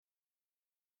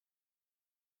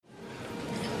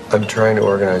I'm trying to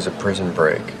organize a prison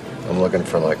break. I'm looking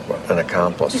for, like, an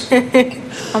accomplice.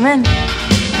 I'm in.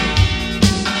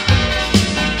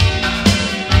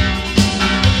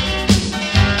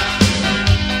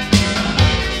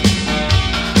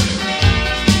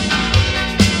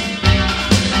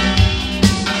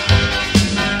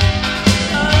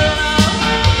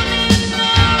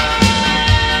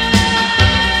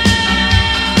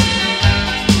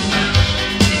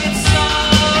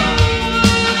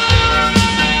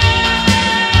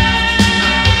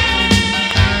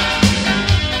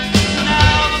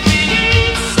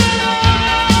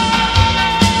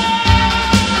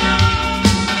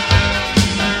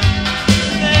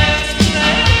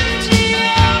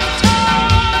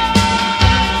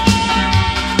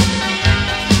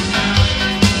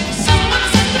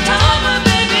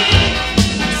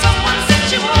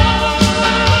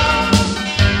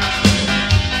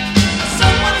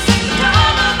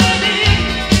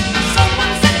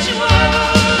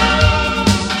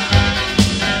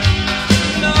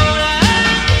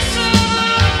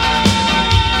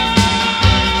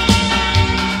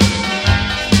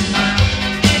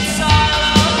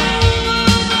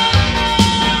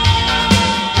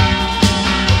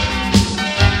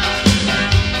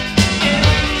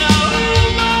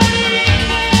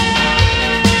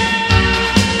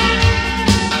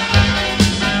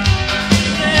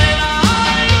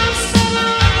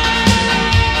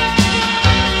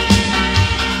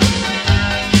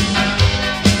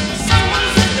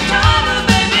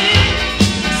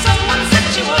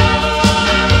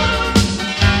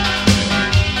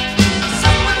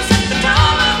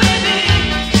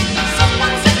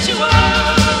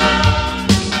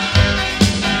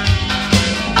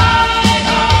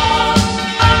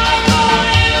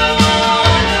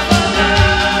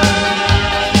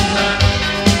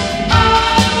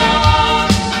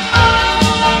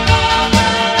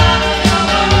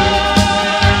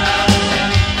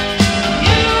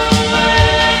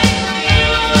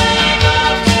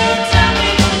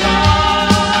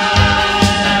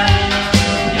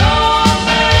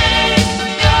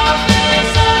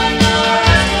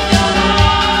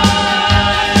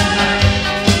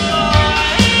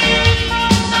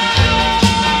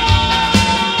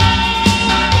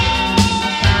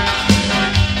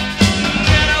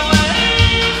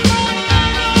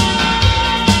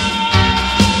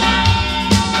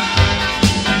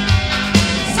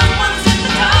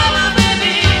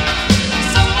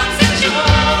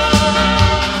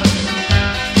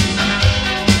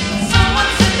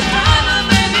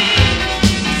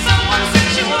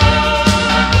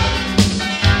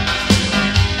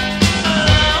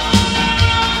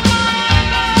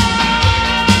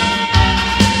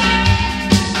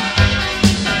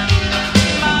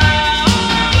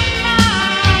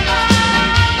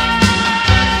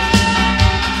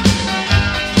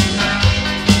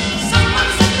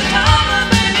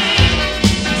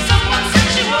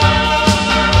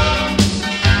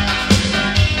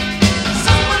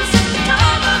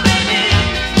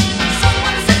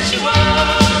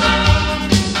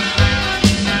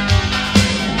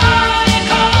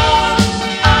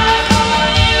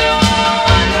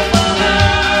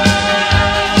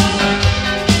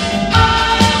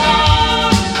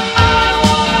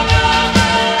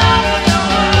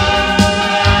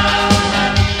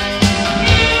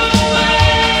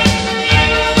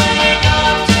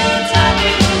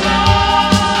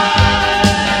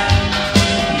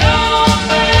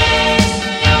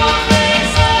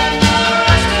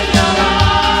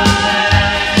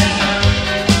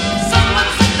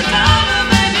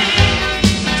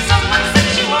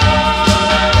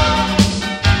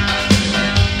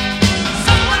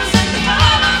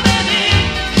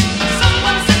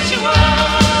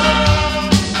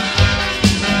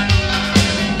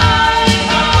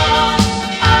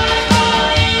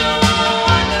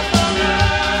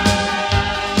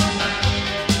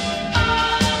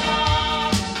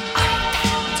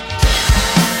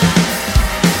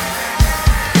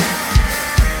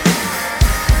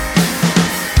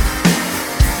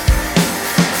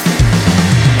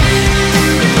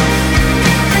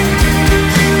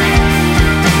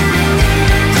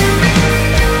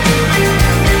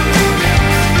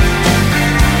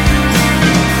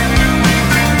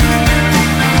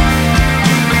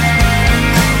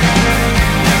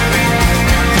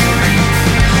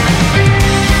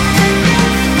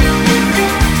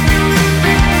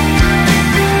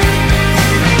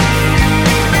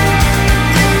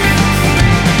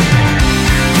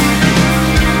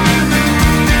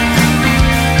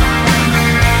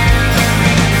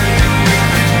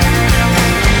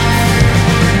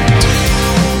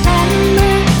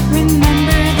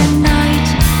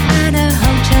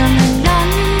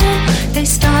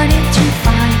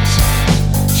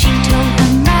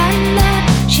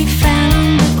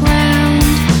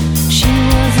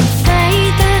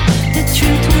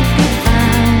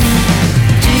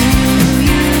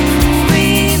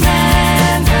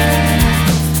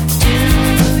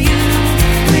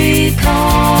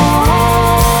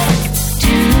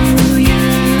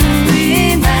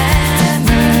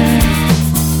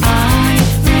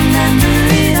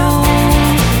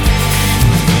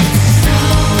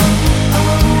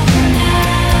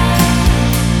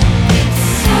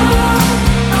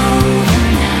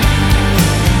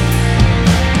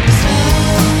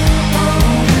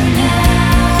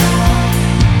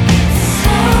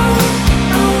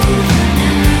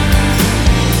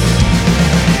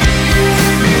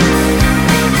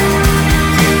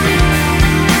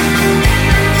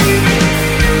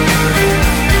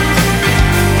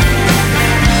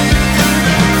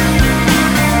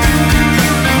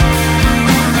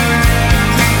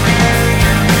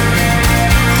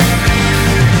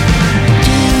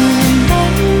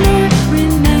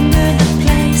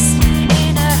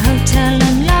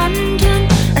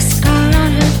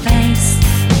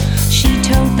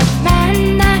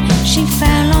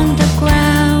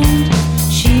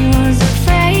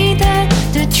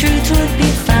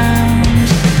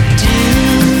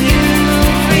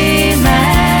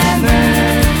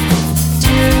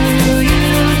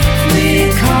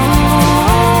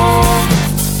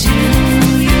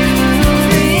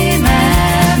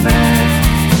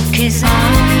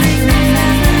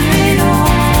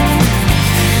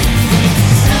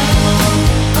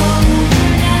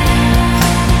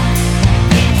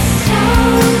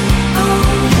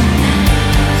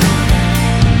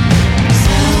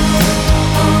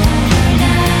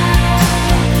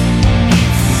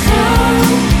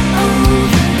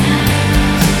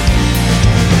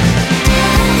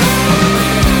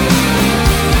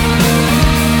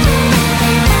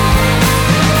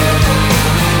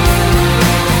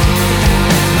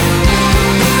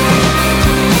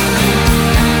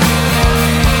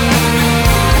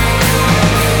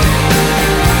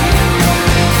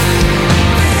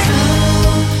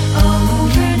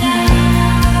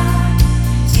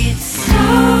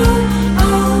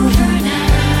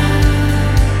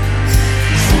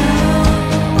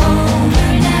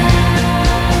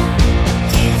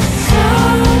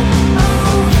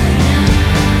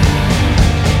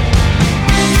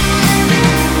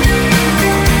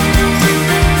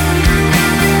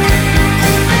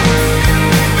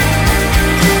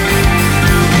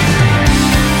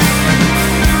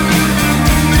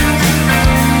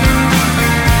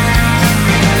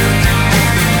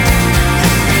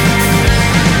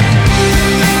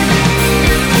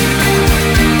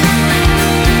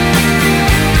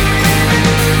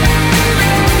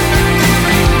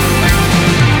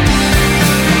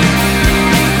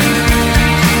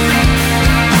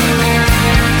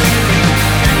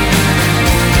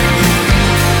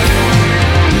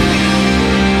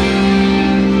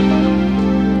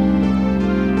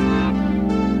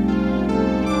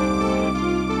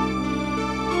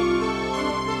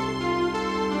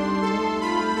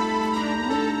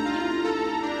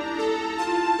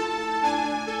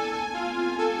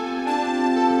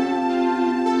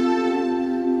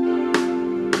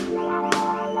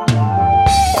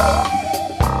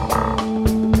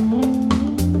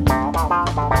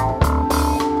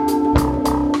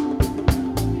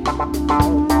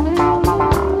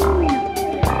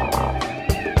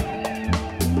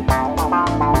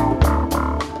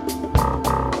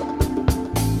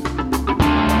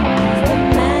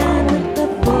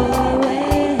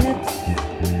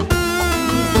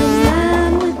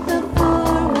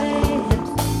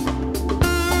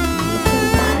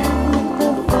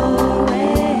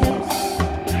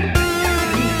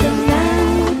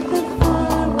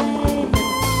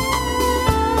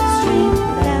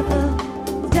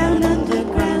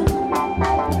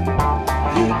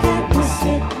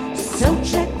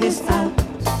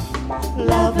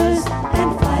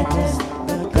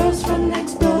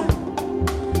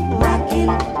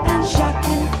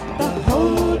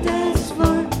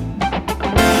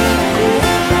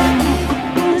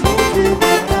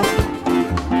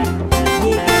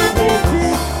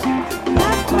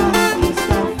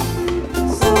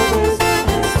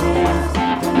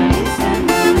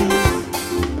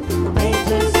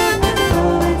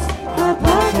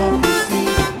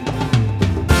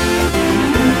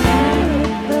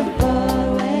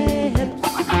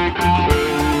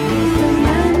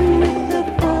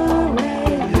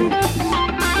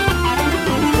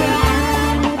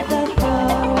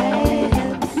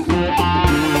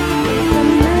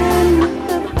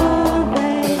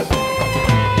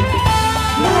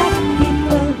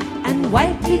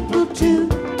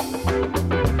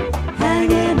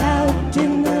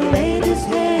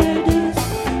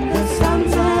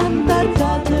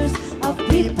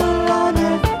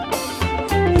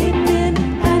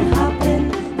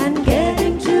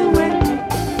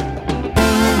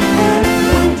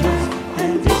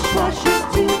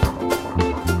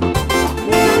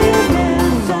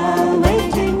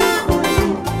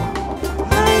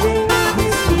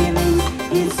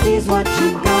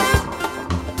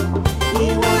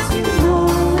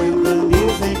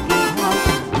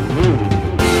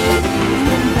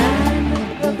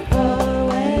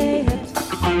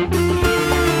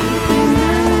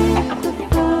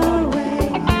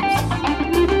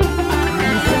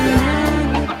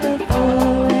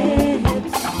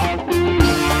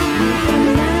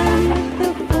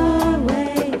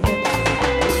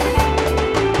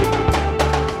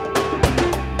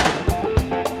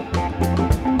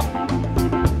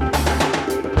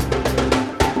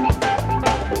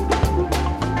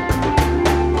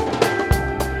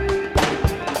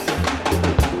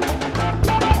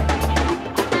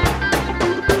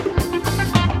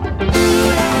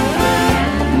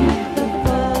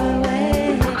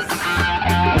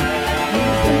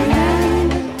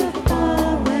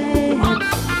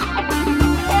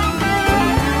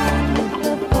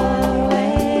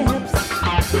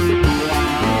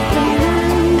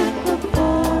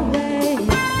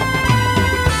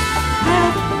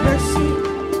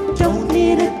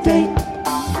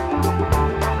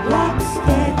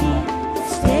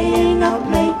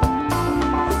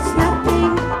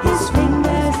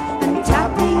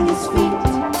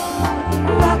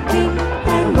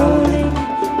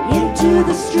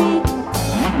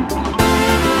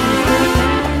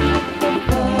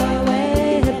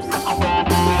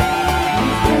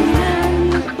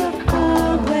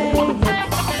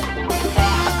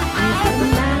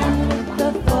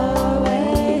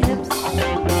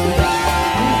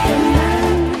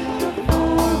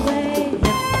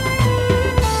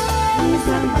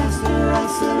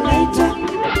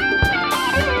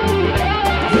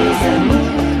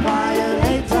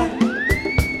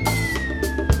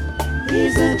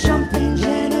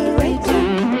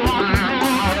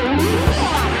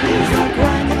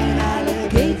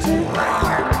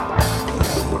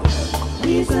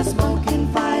 He's a smoking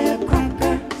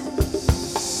firecracker.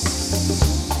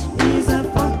 He's a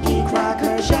funky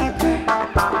cracker shacker.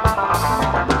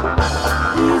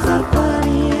 He's a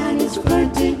funny and he's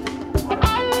flirty.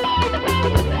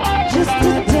 Just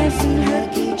a dancing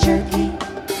herky jerky.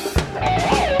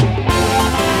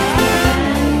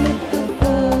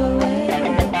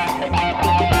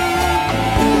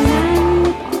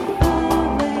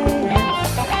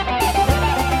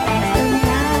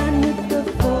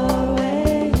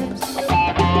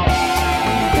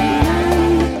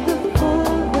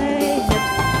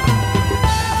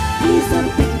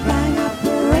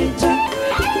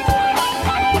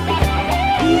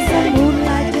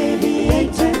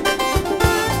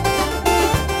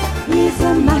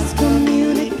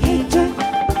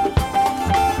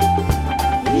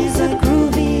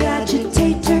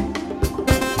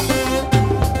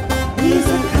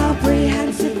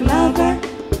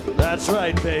 That's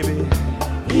right, baby.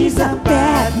 He's a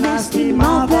bad, nasty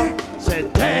mother. Say,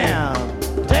 damn,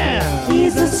 damn.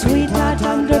 He's a sweetheart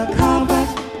undercover.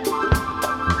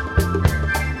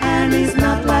 And he's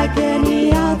not like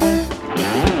any other.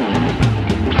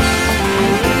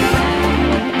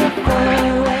 The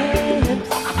four-way hips.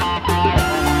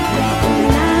 The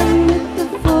man with the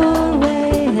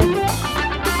four-way hips.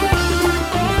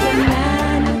 The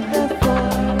man with the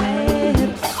four-way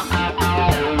hips.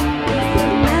 The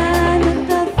man with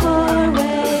the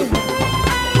four-way hips.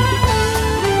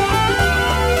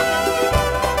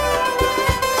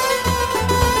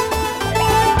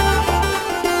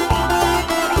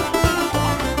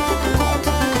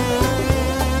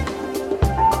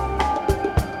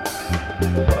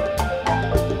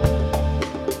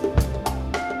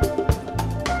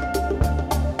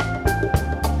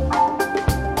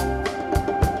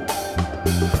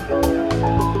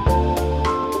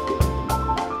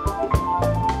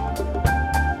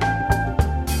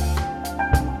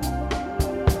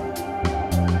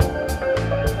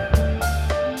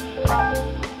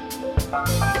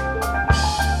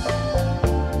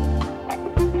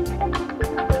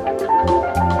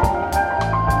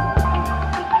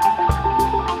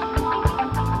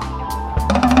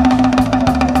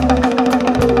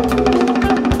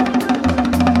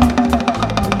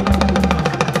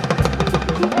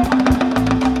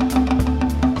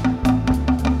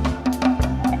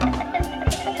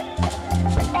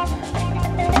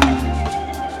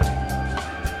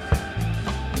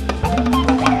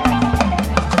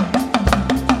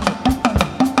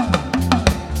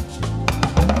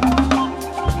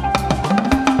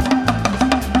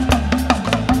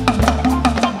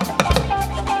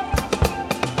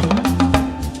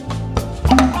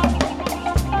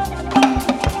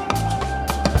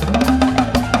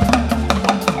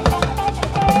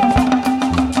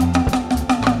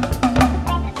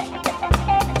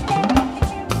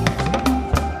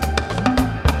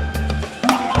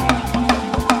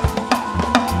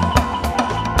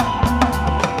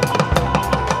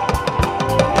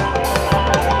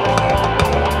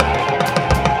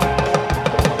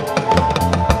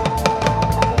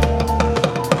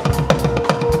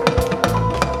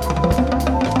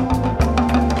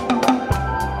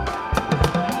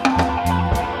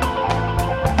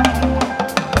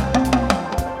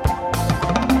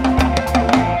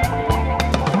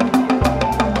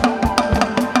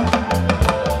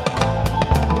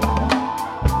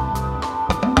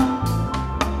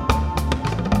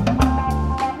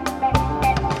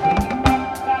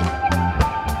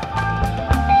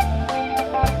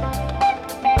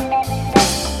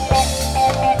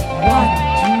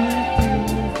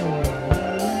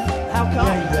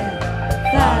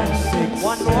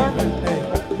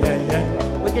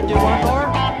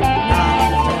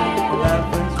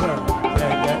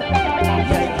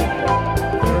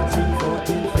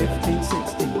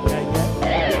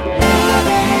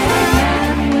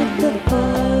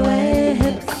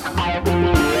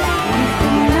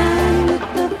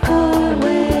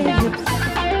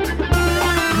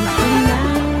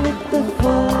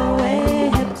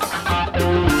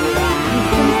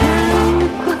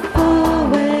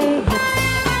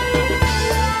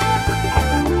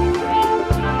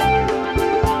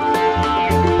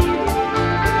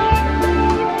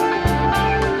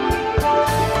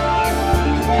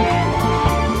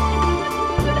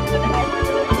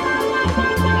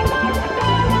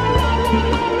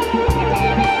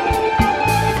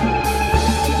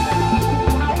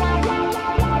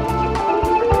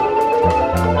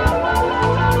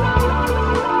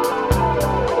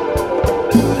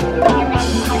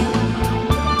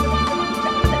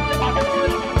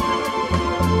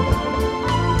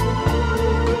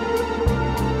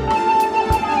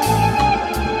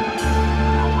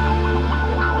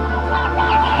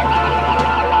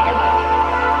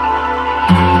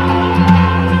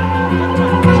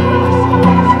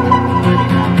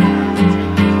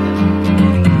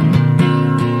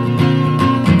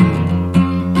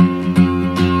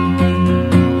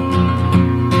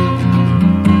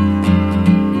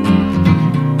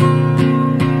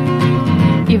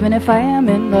 even if I am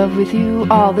in love with you,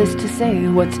 all this to say,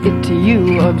 what's it to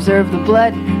you? Observe the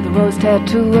blood, the rose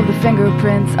tattoo of the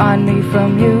fingerprints on me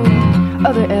from you.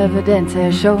 Other evidence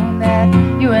has shown that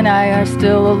you and I are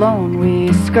still alone.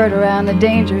 We skirt around the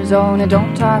danger zone and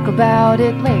don't talk about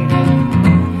it later.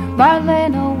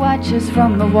 Marlena watches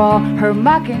from the wall. Her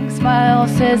mocking smile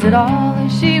says it all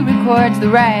as she records the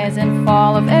rise and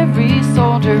fall of every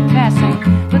soldier passing.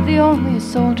 But the only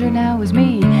soldier now is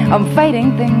me. I'm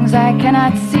fighting things I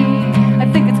cannot see.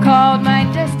 I think it's called my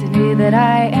destiny that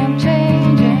I am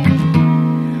changing.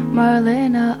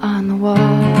 Marlena on the wall.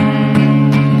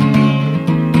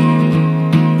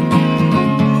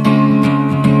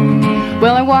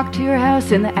 Well, I walked to your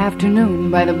house in the afternoon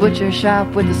by the butcher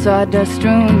shop with the sawdust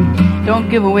strewn. Don't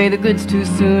give away the goods too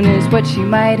soon is what she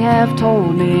might have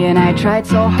told me. And I tried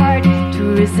so hard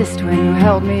to resist when you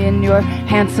held me in your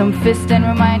handsome fist and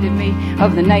reminded me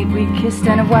of the night we kissed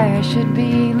and of why I should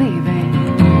be leaving.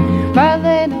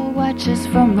 Marlena watches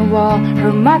from the wall.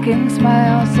 Her mocking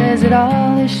smile says it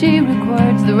all as she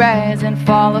records the rise and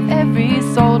fall of every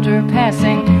soldier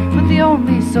passing. But the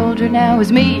only soldier now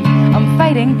is me. I'm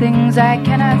fighting things I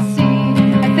cannot see.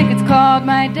 I think it's called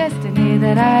my destiny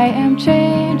that I am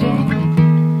changing.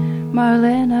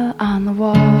 Marlena on the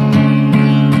wall.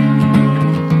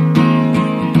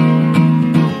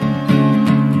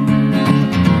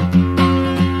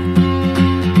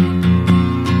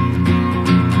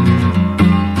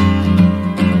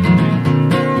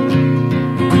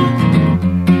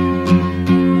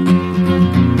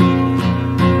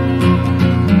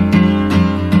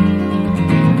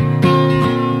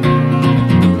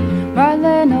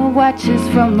 Watches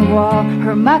from the wall.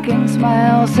 Her mocking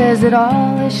smile says it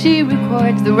all as she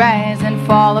records the rise and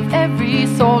fall of every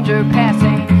soldier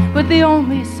passing. But the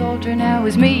only soldier now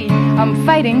is me. I'm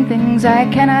fighting things I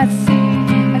cannot see.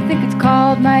 I think it's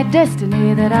called my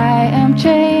destiny that I am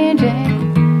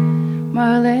changing.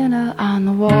 Marlena on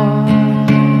the wall.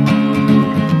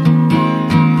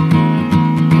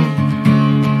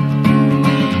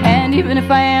 And even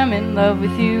if I am in love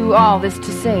with you, all this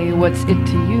to say, what's it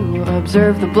to you?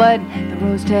 Observe the blood, the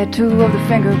rose tattoo of the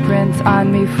fingerprints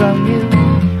on me from you.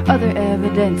 Other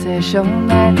evidence has shown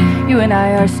that you and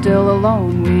I are still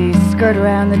alone. We skirt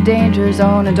around the danger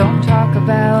zone and don't talk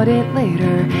about it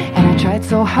later. And I tried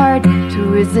so hard to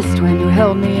resist when you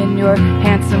held me in your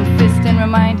handsome fist and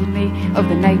reminded me of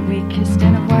the night we kissed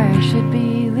and of why I should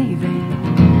be leaving.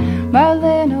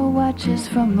 Marlena watches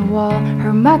from the wall.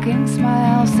 Her mocking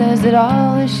smile says it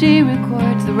all as she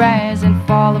records the rise and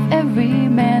fall of every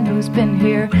man who's been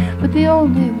here. But the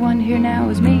only one here now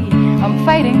is me. I'm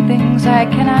fighting things I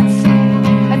cannot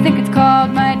see. I think it's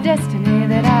called my destiny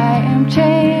that I am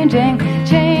changing,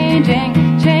 changing,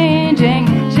 changing,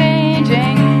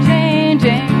 changing,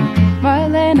 changing.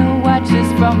 Marlena watches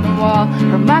from the wall.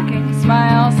 Her mocking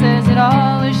smile says it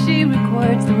all as she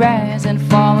records the rise and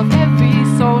fall of every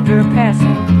soldier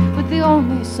passing. But the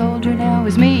only soldier now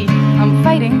is me. I'm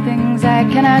fighting things I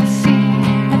cannot see.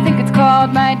 I think it's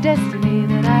called my destiny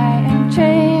that I am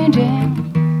changing.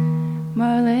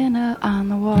 Marlena on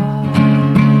the wall.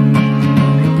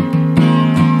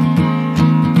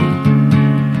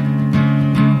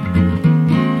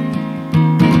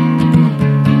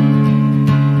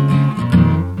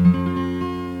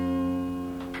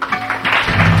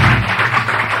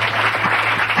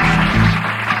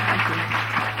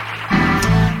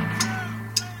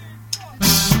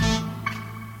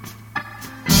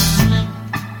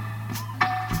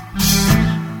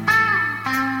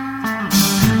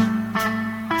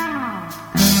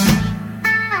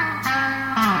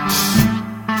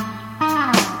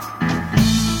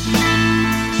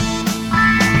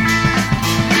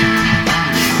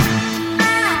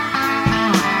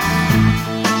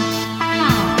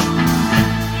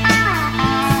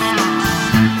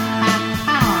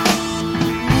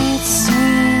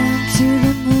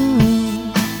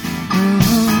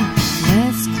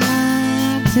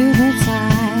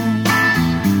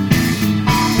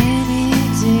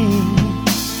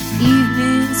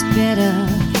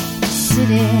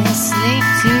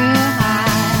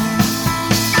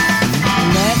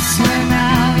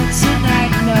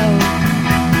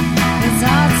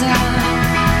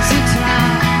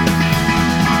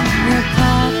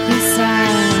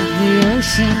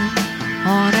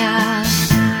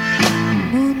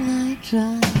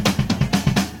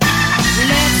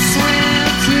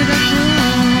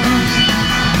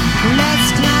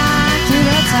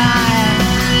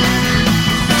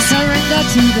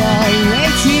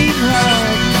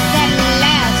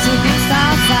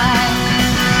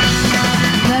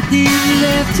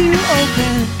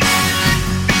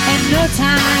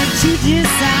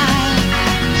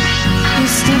 You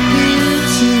step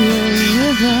into a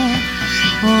river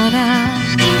on a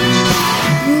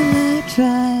moonlight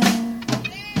drive.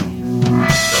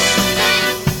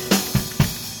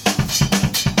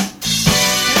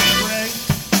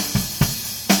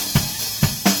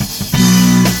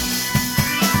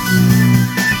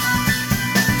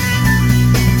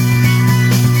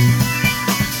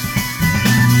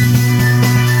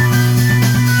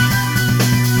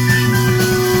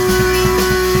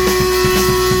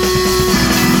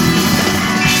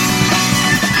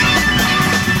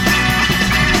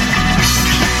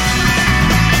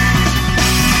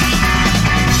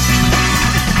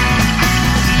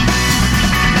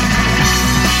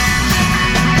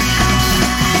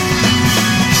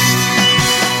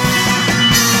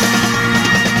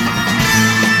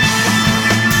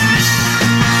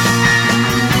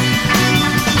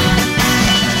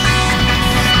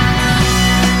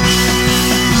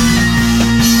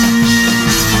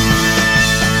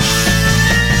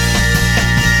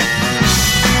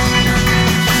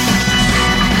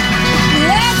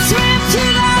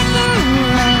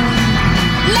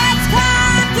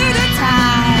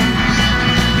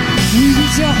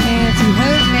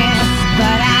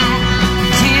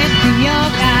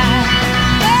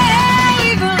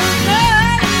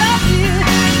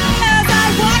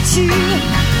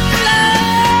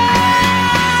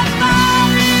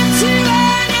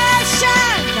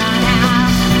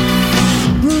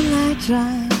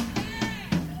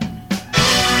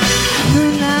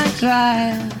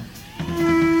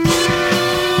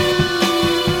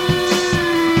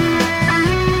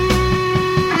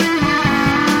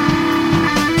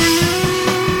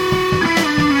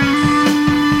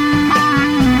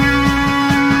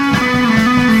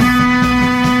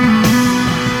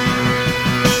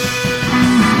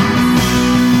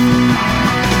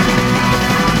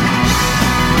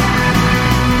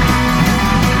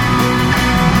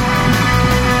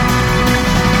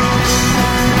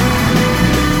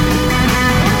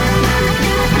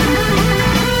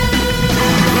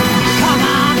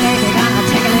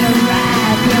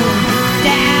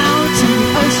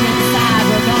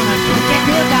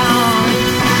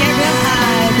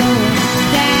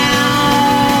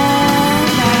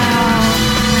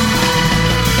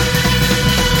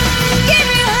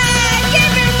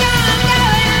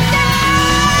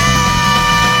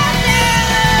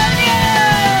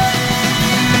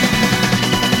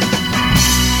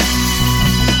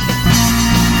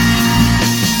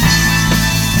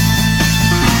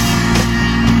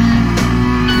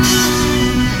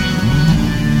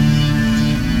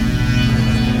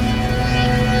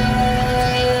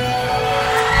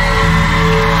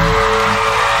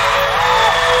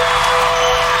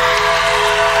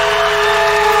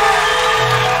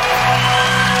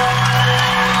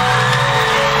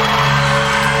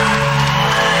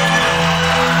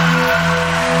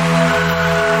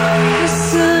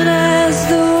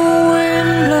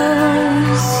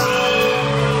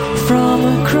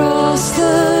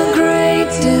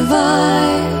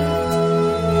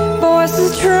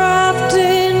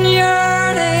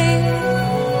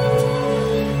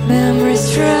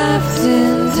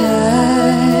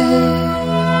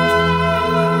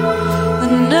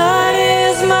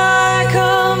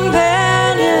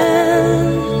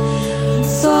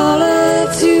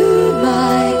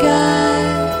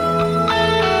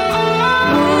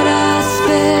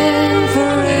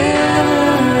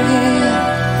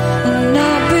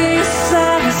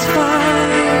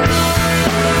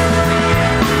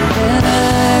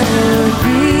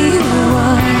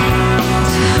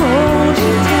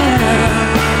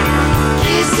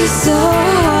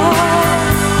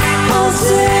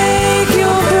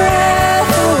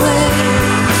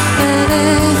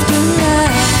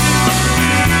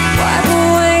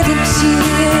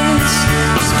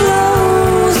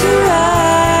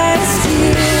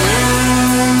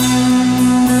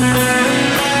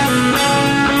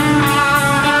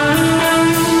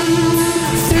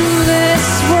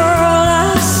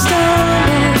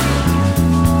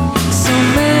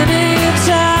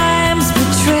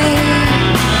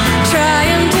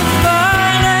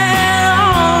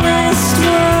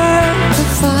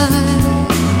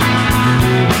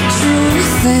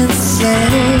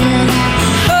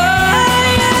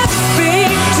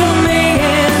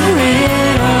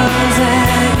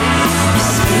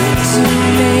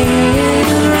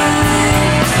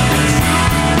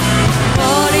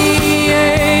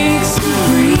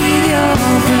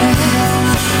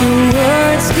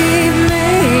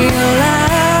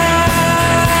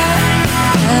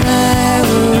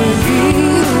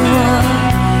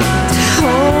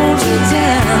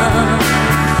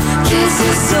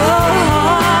 So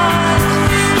hard,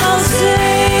 I'll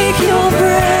take your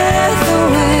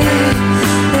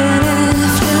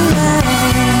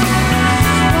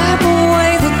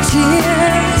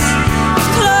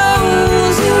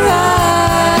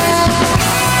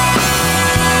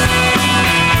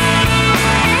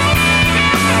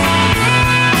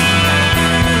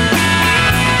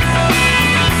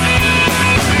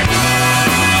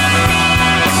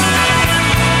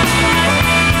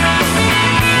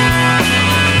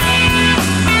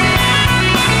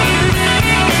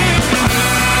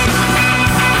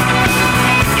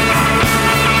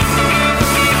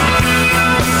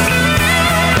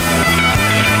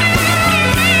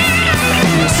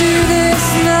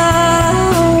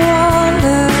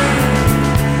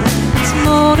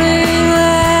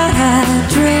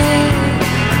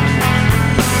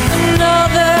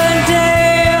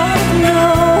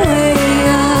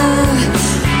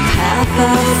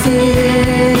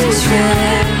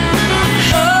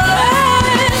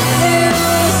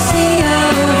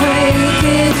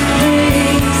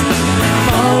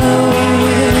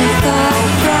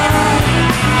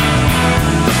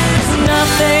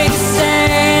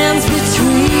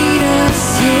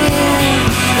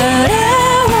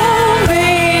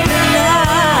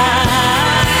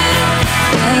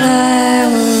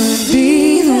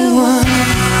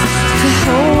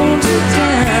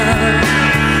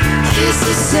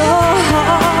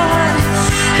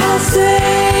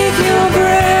take your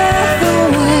breath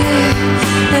away,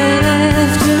 and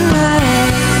after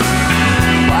night,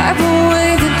 wipe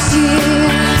away the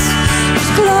tears.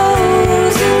 Just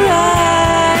close your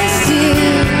eyes,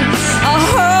 dear. I'll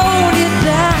hold you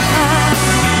down.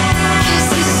 Kiss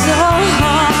you so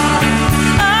hard.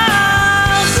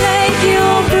 I'll take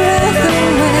your breath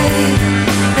away,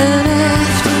 and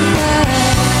after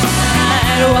night,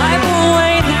 wipe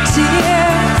away the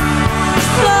tears.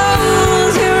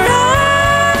 Close your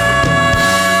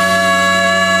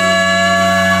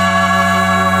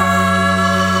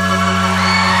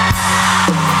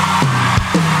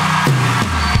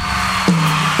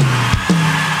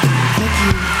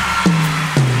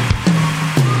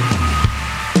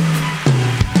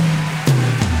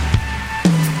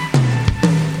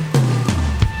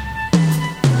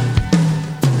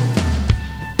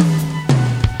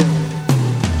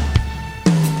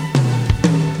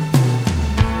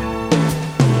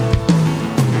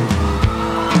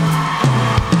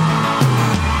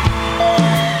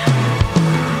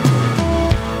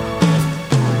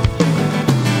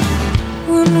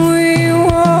When we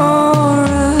wore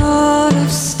a heart of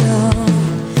stone,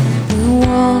 we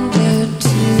wandered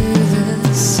to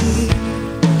the sea,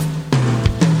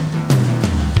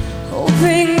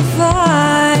 hoping to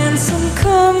find some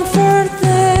comfort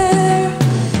there,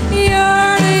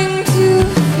 yearning to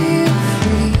feel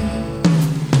free.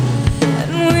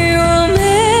 And we were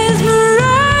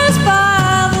mesmerized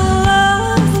by the love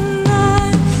of the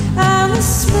night and the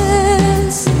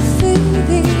smells of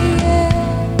fading air.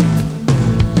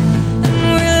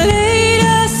 We laid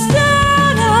us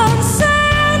down on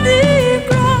sandy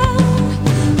ground.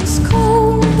 It was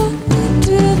cold, but we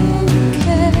didn't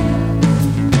care.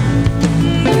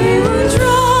 We were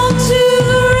drawn to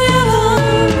the rhythm,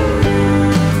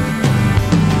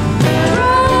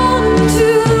 drawn to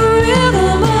the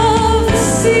rhythm of the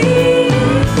sea.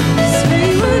 Yes, we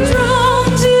were drawn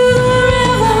to the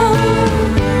rhythm,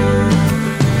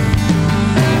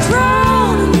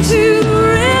 drawn to the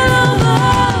rhythm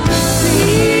of the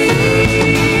sea.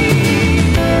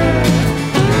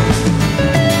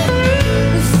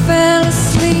 We fell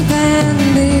asleep and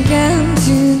began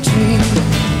to dream,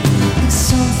 like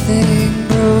something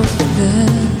broke the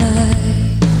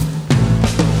night.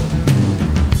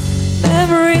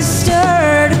 Memories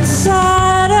stirred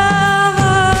inside of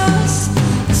us,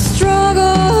 the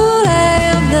struggle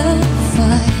and the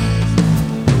fight.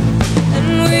 And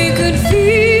we could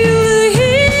feel the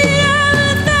heat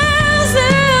of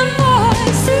 1,000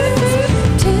 voices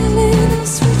telling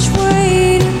us which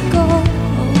way to go.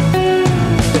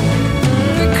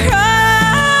 We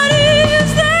cried,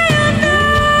 is there no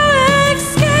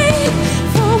escape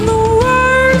from the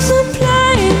words that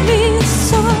played me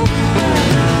so?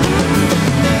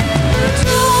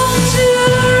 Drawn to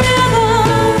the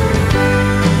rhythm,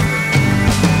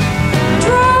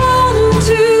 drawn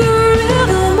to the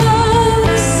rhythm of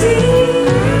the sea.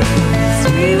 So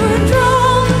we were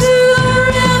drawn to the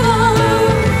rhythm,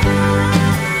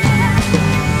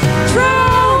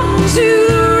 drawn to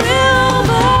the rhythm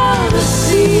of the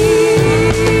sea.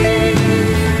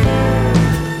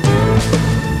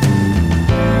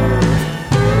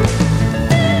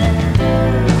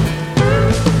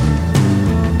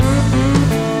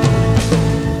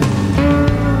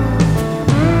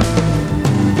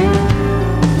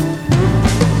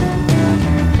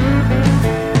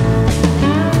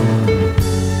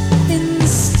 In the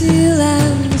still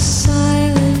and the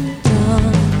silent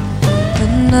dawn,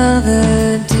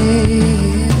 another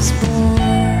day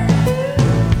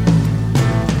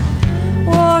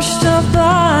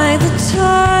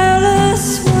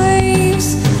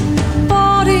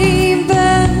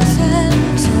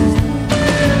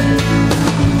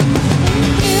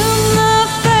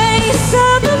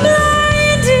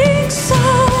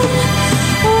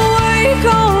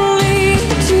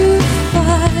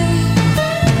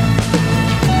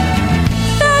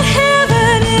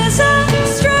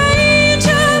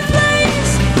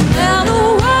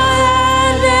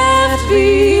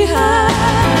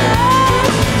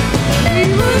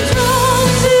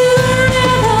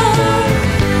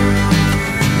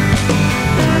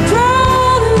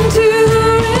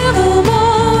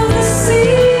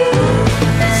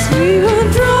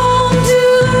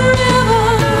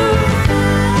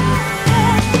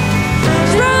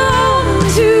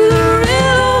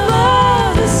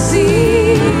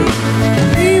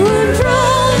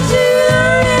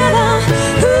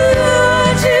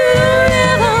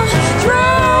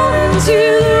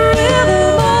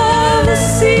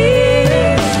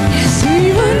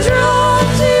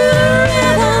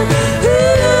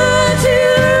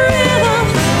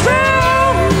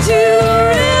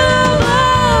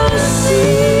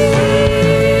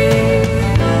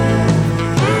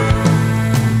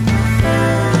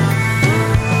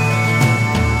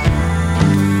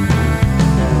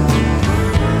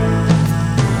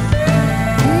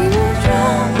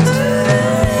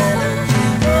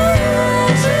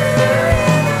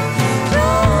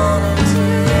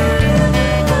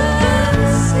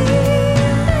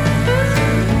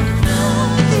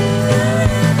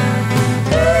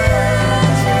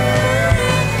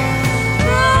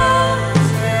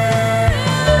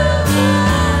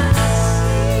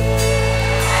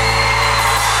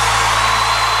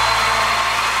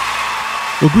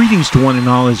Well, greetings to one and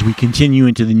all as we continue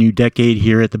into the new decade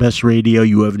here at the best radio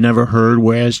you have never heard,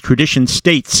 whereas tradition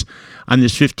states on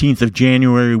this 15th of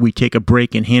January, we take a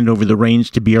break and hand over the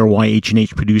reins to BRY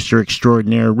H&H producer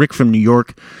extraordinaire Rick from New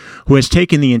York, who has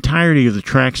taken the entirety of the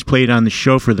tracks played on the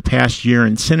show for the past year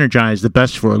and synergized the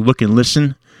best for a look and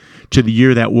listen to the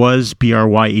year that was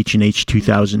BRY H&H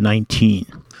 2019.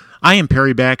 I am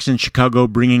Perry Bax in Chicago,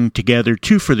 bringing together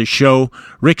two for the show,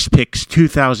 Rick's Picks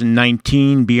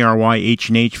 2019, BRY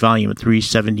H&H Volume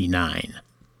 379.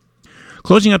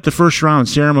 Closing up the first round,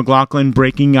 Sarah McLachlan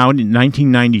breaking out in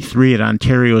 1993 at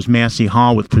Ontario's Massey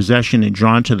Hall with Possession and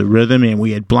Drawn to the Rhythm, and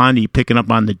we had Blondie picking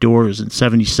up on the Doors in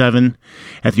 77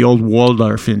 at the old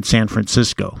Waldorf in San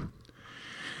Francisco.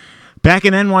 Back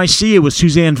in NYC, it was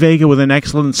Suzanne Vega with an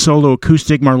excellent solo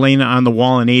acoustic, Marlena on the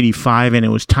Wall in 85, and it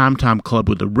was Tom Tom Club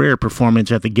with a rare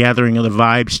performance at the Gathering of the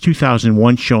Vibes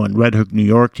 2001 show in Red Hook, New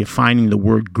York, defining the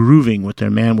word grooving with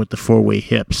their man with the four-way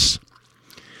hips.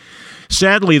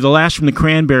 Sadly, the last from the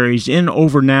Cranberries, In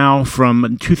Over Now,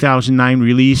 from 2009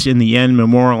 release, in the end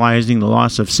memorializing the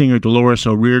loss of singer Dolores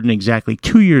O'Riordan exactly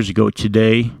 2 years ago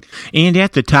today. And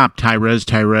at the top,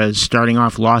 Tyrez, starting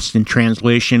off Lost in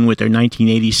Translation with their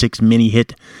 1986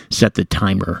 mini-hit, Set the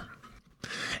Timer.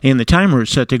 And the timer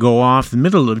is set to go off the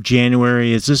middle of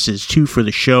January, as this is two for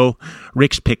the show,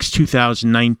 Rick's Picks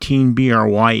 2019,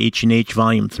 BRY H&H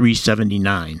Volume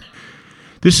 379.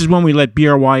 This is when we let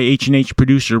BRY H&H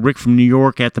producer Rick from New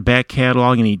York at the back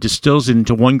catalog, and he distills it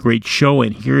into one great show,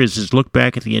 and here is his look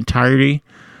back at the entirety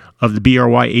of the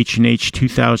BRY H&H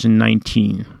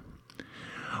 2019.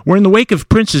 We're in the wake of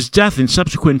Prince's death and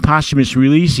subsequent posthumous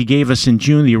release. He gave us in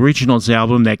June the Originals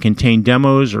album that contained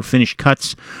demos or finished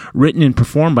cuts written and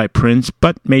performed by Prince,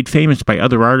 but made famous by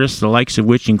other artists, the likes of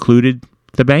which included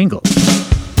the Bangles.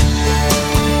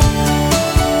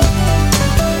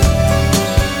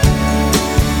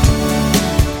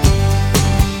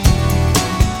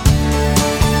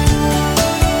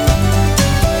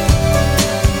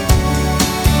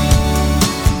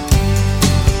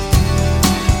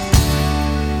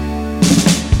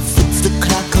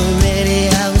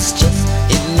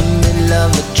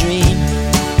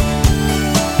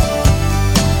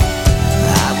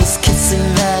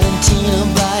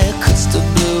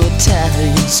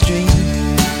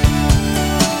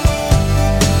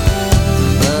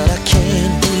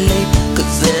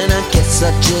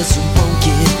 I just won't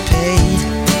get paid.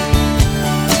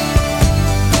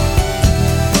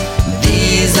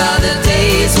 These are the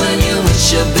days when you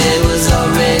wish your bed was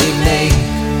already made.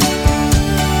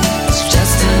 It's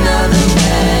just another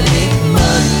manic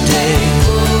Monday.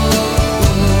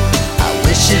 I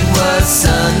wish it was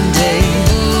Sunday.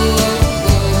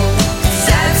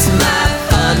 That's my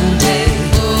fun day.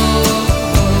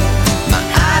 My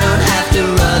I don't have to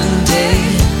run day.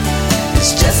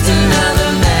 It's just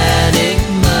another manic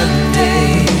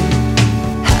Monday.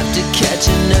 Have to catch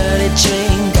an early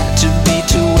train, got to be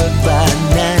to work by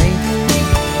 9.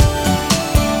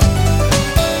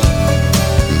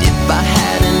 If I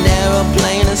had an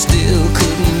aeroplane, I still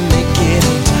couldn't make it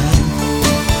on time.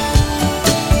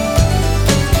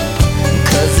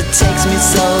 'Cause it takes me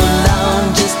so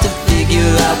long just to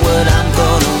figure out what I'm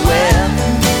gonna wear.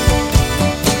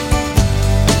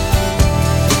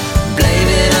 Blame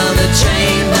it on the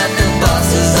train, but the boss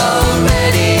is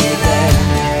already there.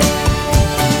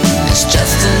 It's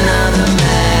just another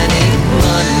manic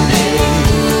Monday.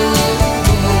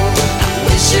 I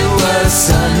wish it was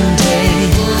Sunday.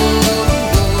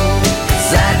 'Cause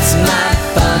that's my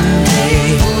fun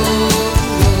day.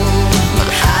 My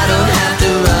I don't have to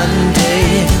run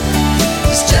day.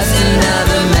 It's just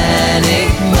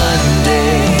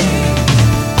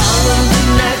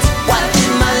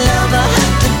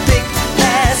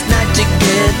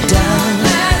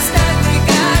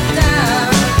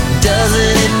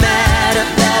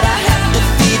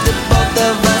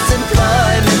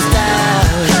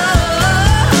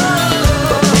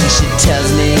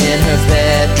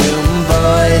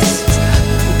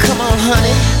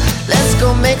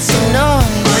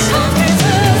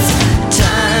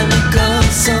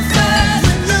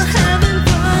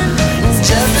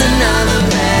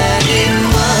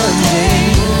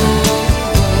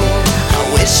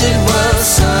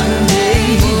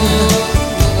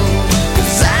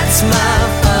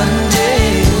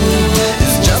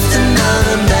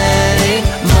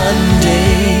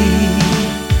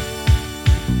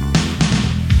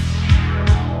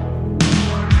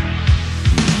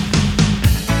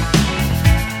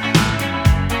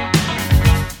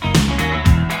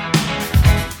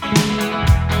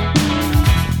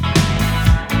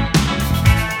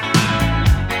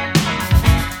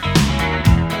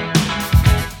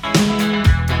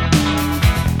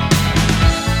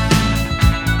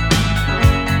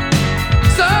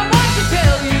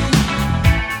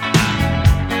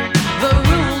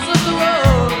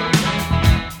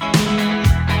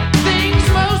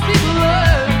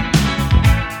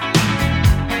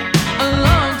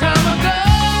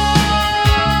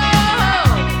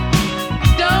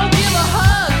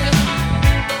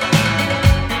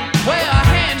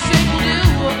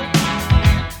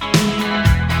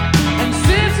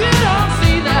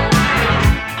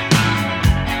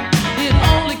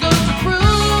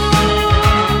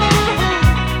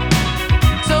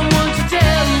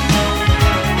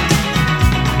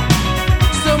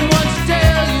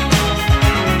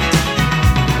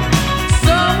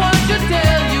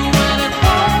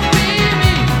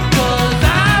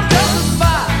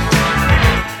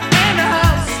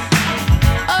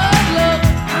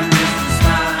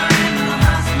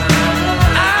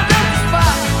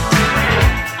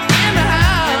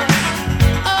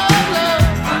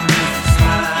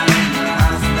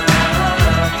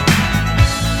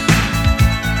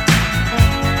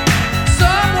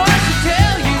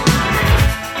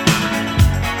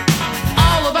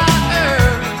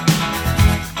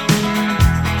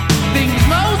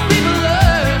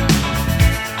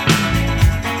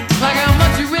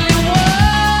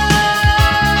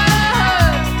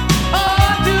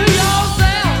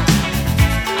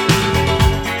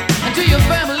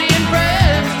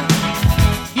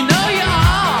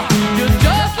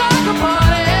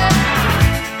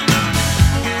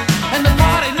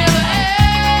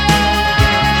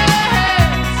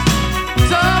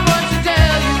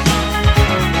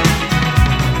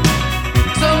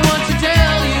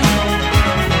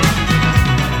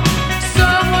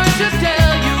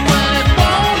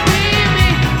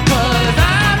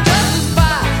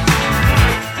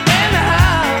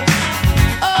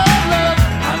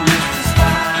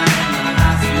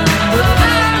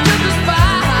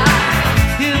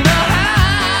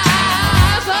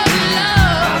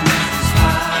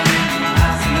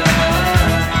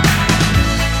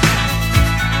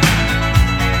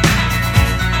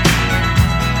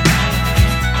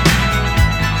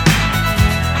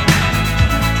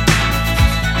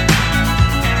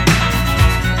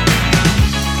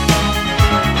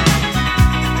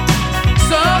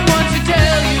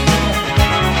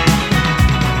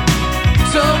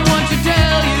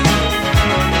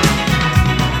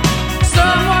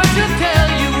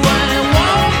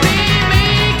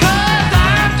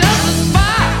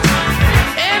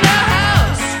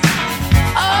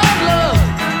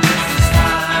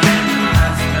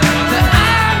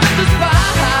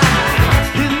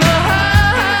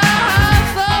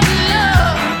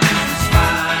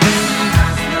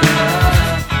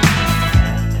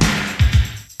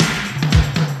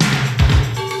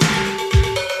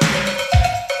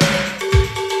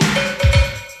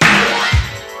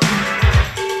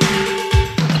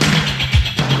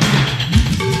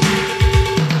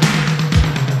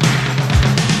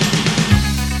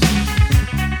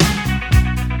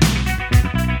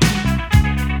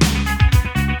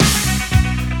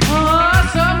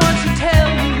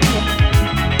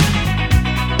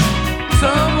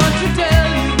Love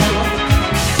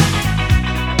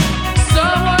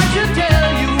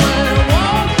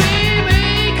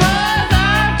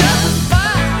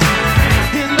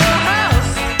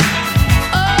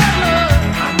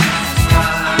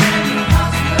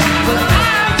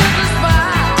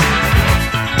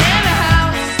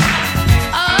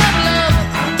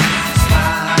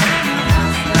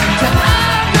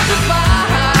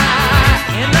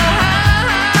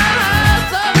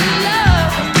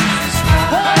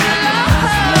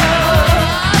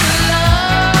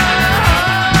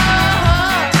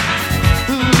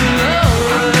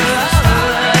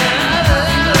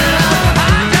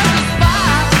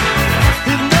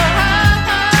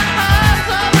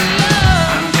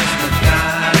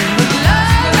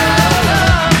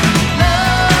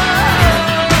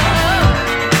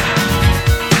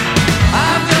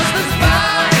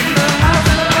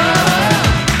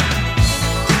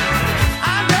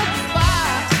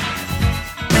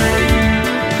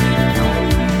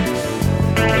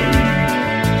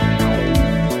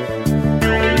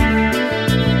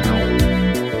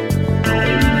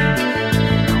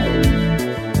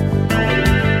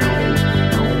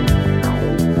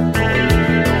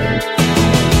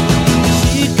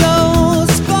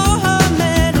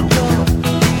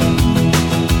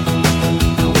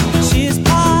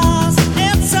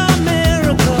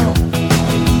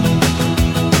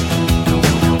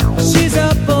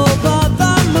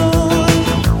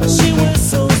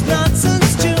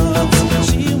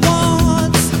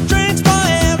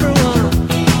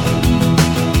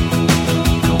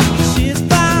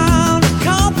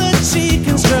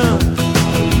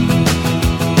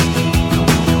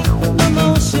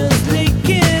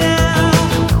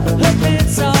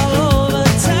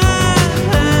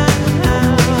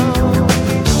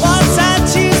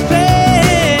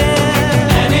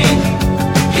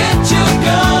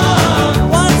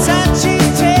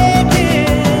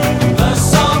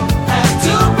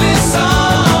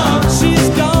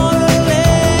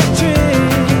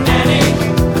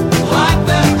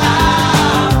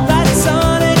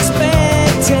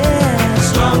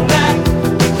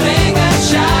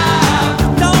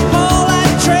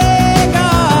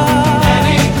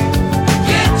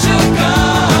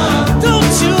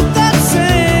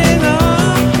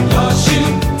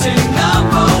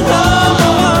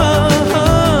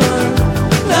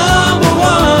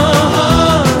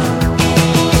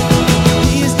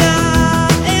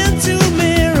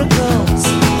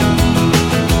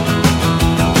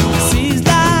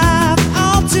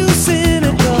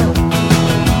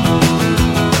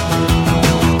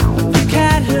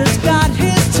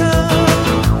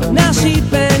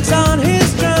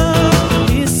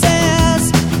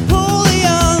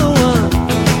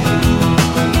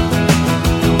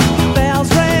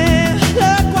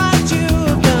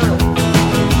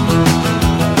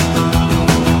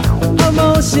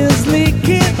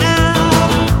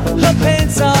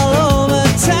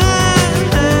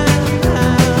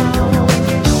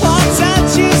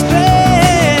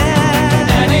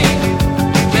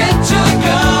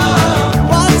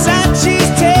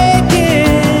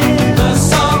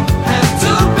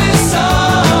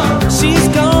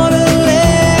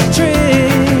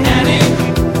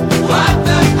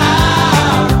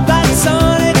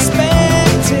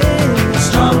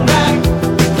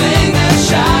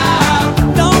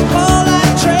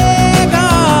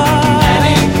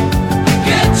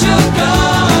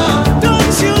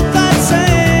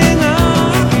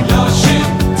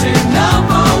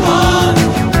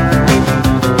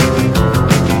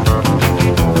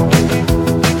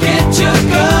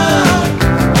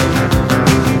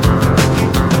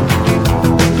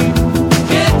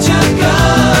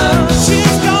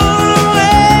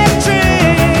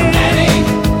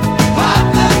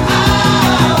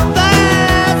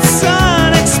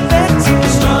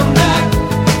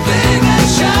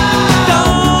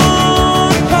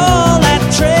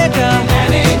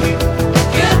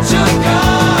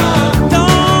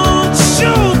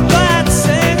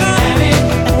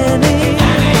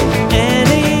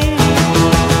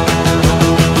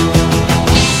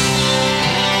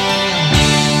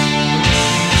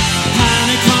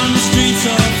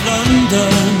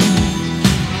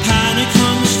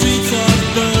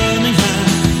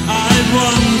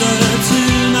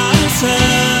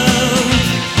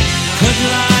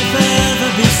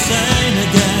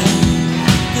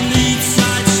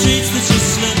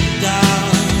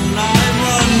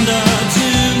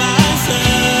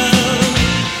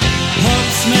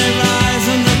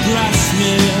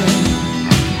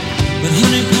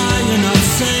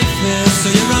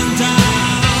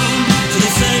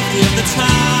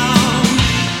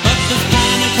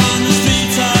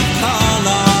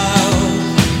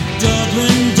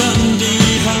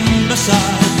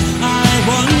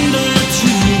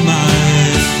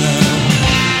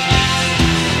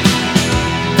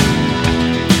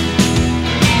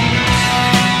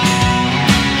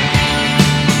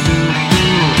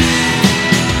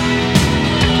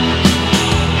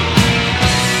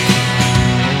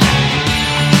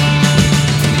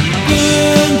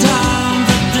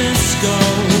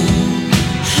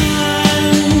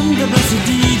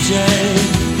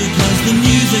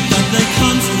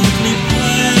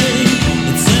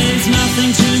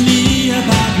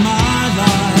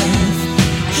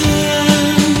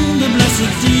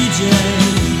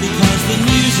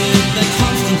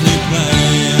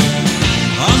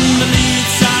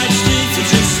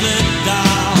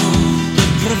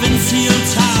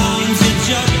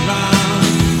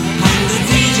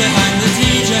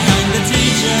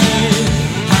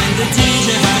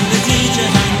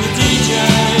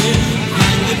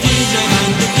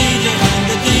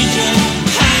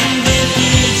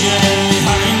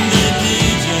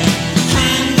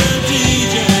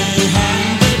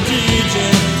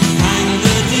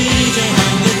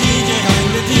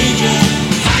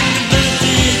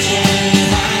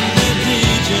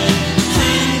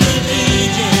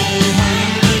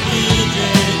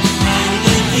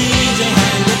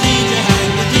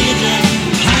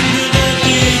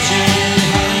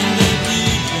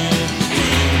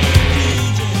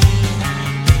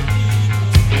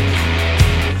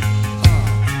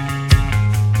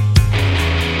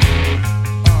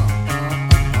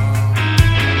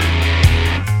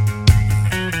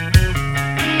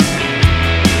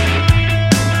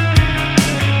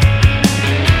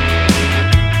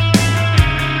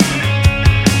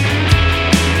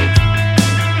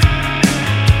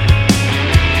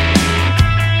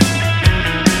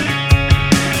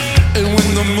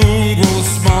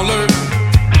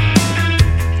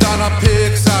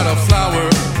got a flower,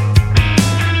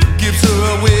 gives her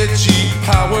a witchy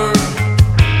power.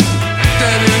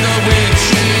 Then in the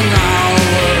witching hour,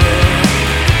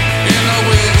 in the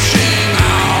witching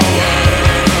hour,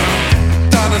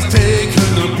 Donna's taken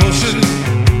the potion,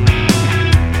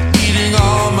 eating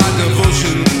all my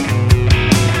devotion,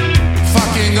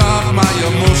 fucking up my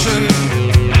emotion.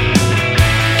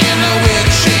 In the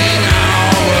witching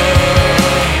hour,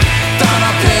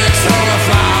 Donna picks her a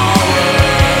flower.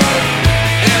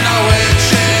 In the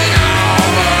witching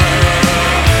hour.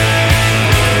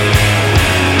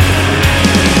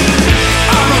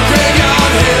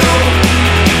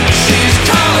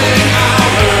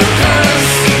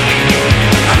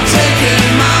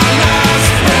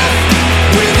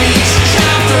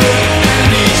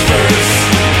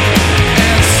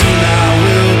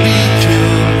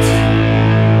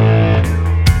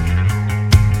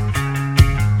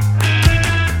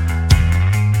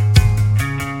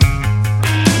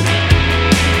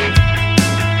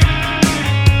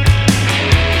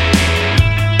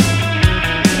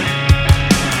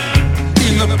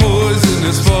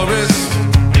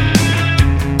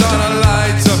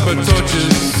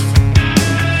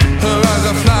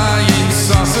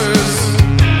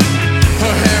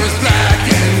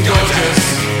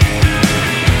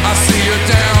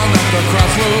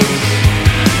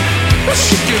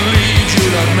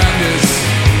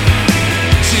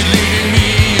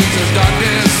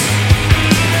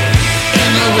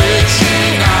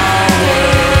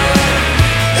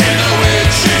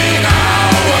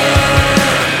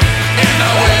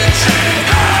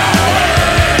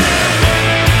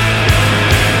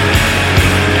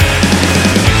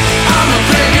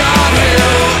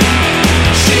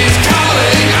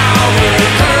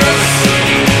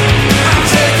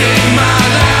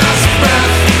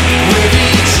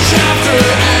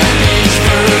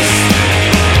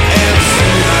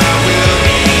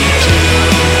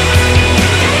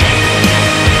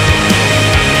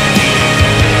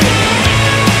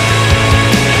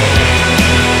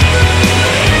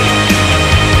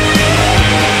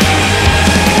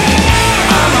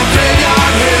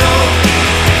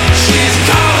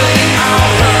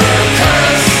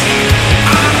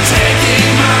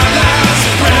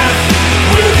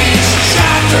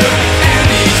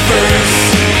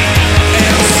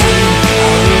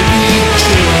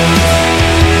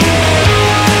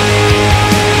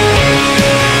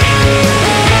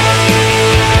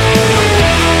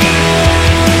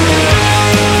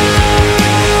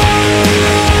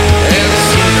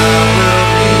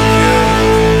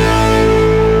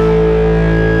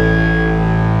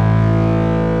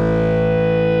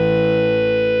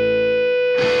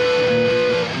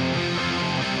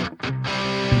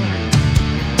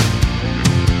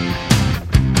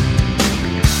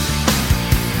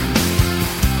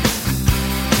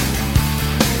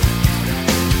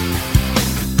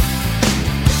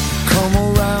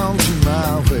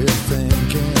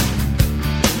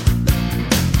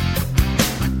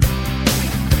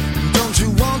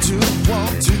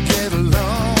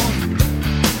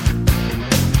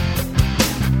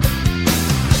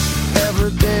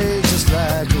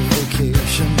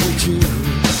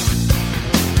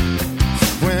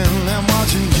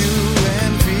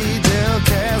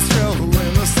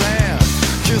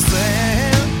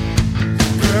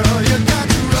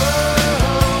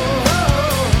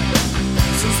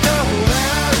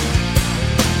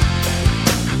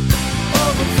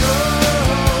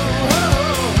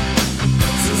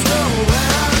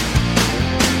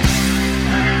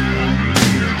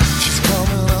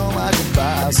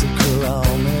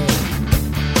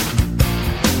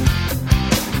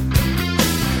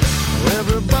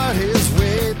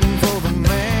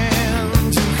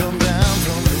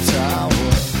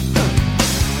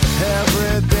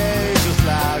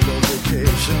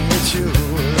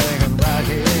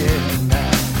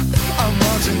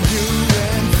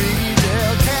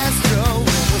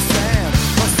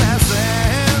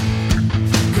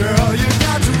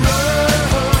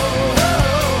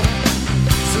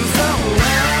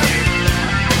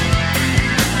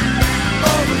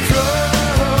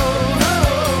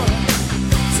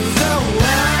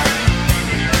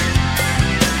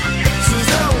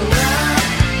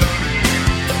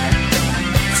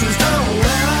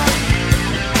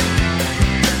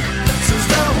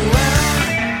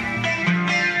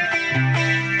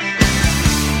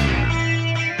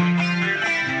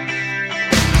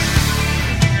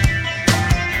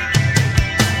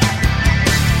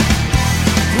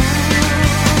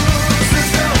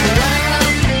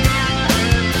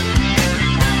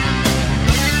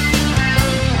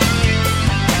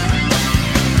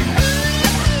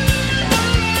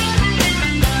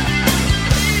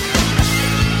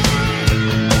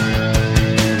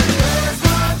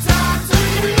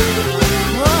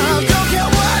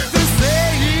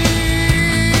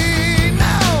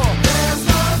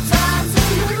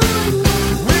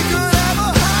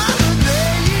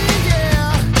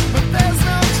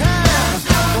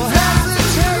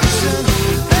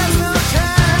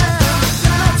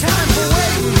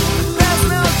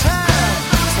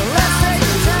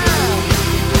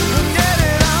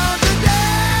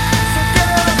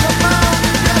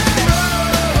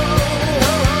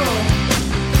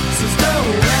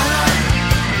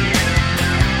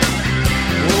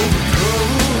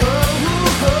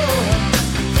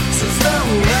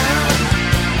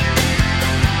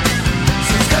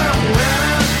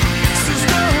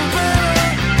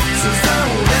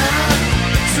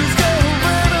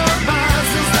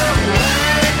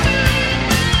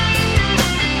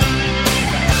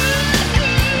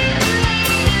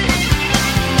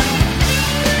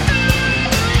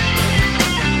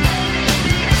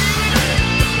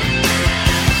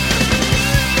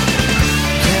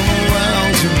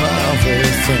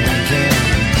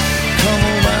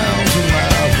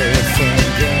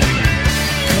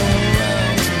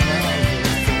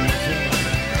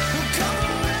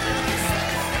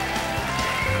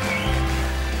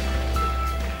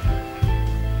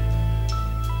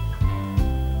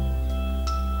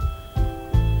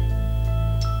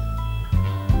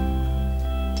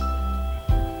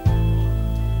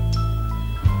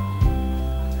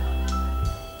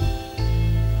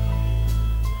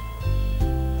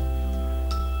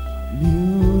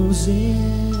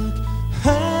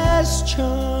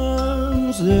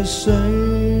 charms, they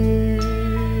say.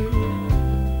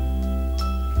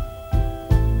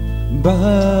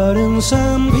 But in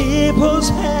some people's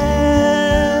hands,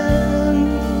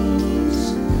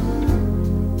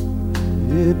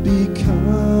 it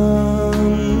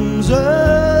becomes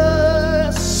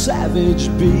a savage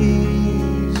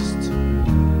beast.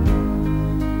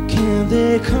 Can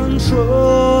they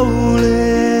control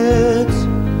it?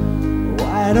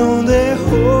 Why don't they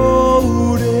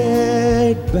hold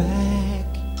it back?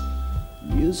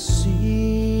 You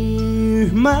see,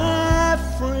 my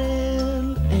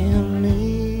friend and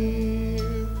me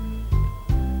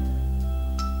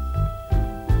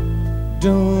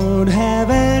don't have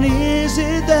an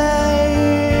easy day,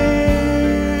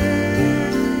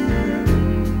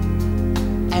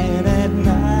 and at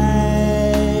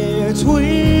night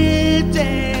we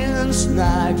dance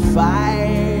night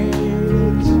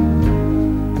fights.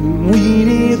 We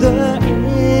need the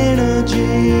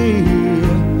energy,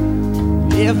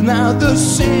 if not the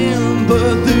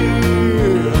sympathy.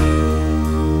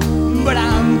 But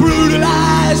I'm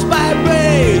brutalized by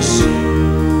bass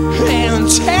and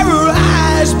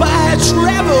terrorized by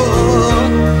treble.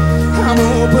 I'm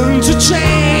open to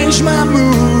change my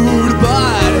mood,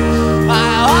 but I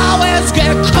always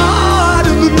get caught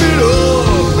in the middle,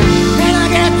 and I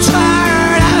get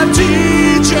tired of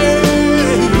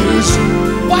DJs.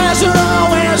 Why is it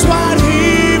always what he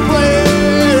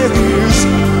plays?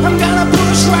 I'm gonna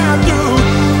push right through.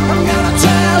 I'm gonna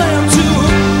tell him to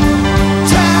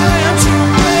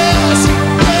this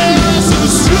is a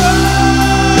slow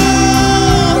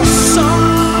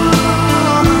song.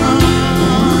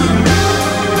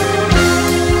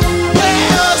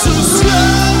 There's a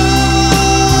slow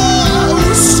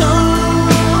song.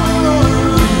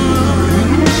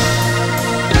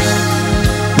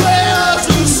 There's a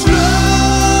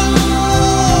slow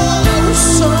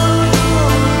song.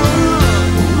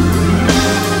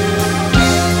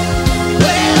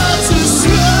 There's a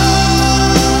slow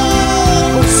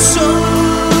song.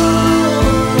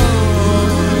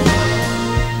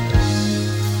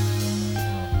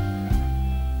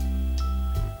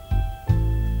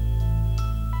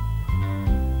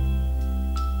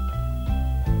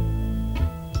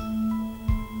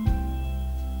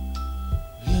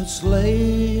 It's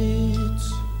late,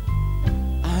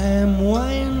 I am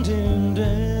winding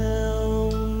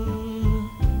down.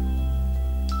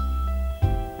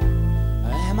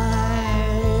 Am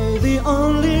I the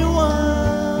only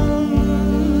one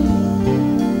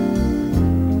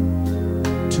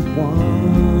to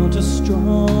want a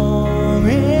strong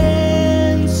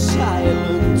and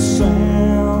silent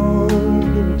sound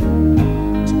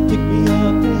to pick me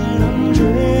up and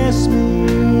undress me,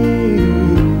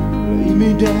 lay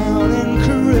me down and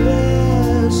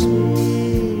caress me?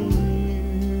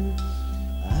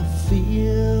 I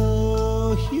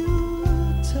feel you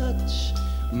touch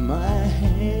my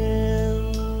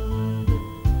hand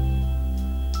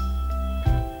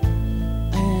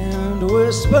and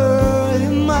whisper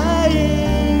in my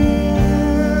ear,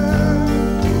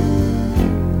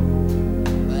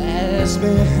 ask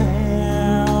me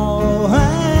how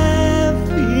I'm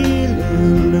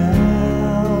feeling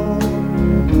now.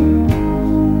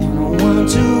 And I want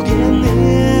to get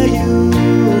near you,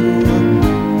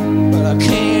 but I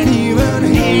can't even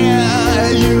hear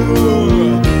you.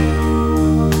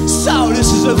 So this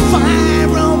is a fine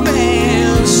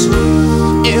romance,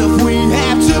 if we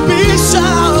have to be so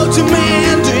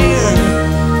demanding.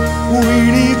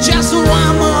 We need just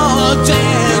one more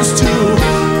dance to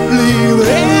leave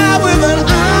here with an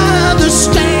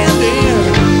understanding.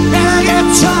 And I get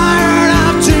tired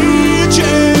of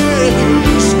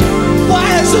DJs. Why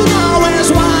is it always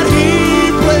what he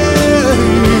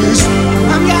plays?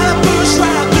 I'm gonna push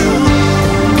right through.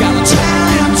 Gotta tell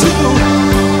him to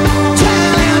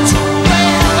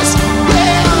this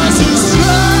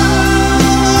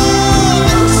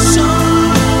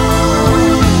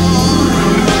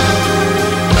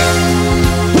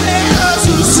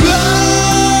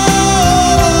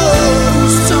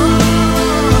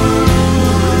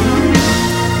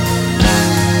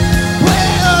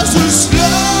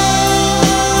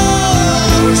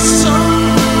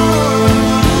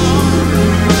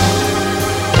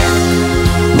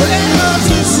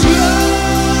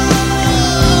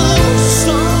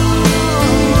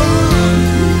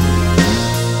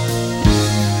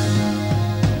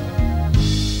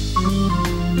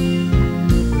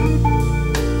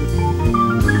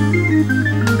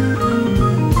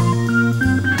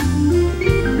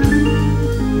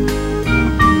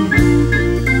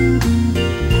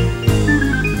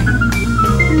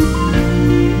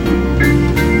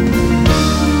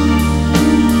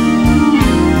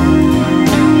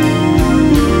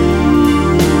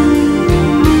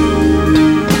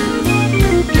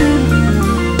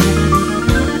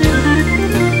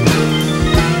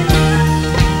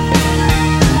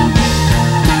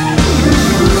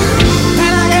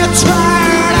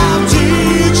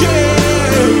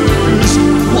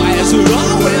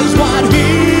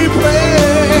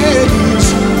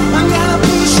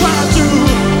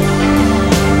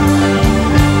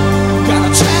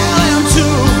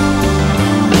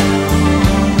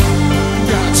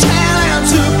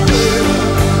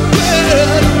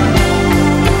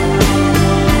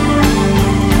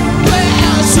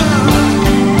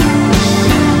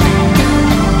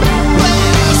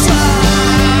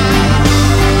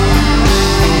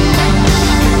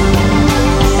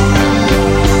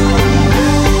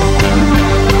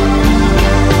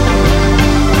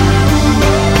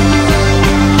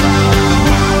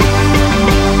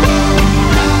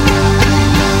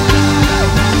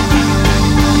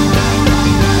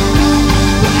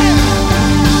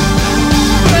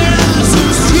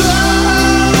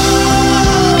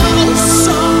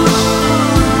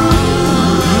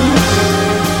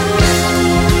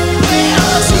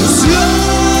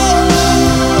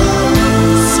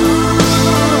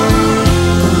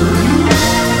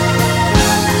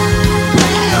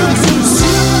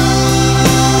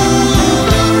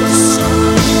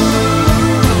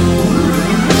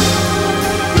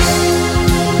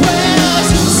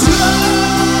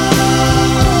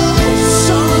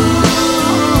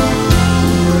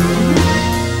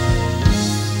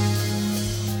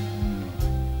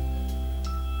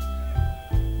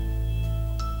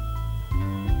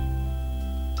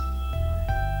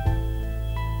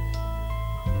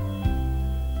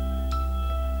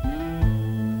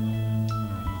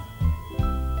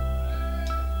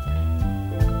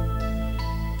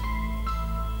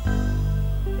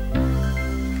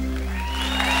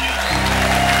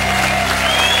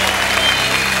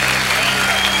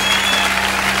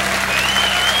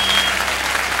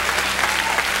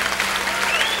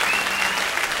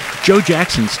Joe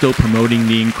Jackson still promoting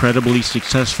the incredibly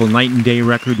successful Night and Day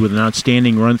record with an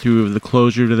outstanding run-through of the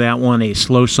closer to that one, a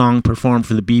slow song performed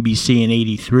for the BBC in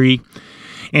 '83,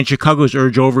 and Chicago's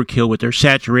Urge Overkill with their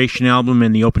Saturation album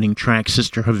and the opening track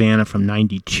Sister Havana from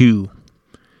 '92.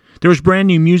 There was brand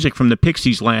new music from the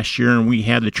Pixies last year, and we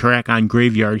had the track On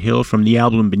Graveyard Hill from the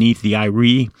album Beneath the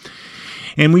Eyrie.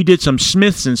 And we did some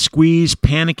Smiths and Squeeze,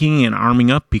 Panicking and Arming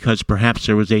Up because perhaps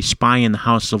there was a Spy in the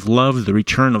House of Love, the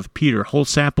return of Peter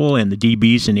Holsapple and the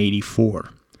DBs in '84.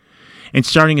 And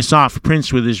starting us off,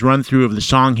 Prince with his run-through of the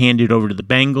song handed over to the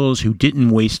Bangles, who didn't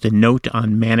waste a note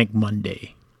on Manic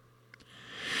Monday.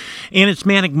 And it's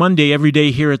Manic Monday every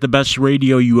day here at the best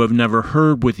radio you have never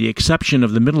heard, with the exception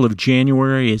of the middle of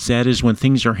January, as that is when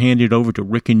things are handed over to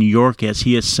Rick in New York as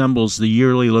he assembles the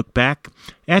yearly look back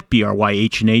at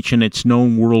BRYH&H, and it's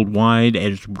known worldwide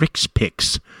as Rick's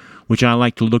Picks, which I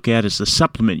like to look at as the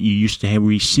supplement you used to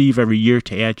receive every year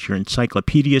to add to your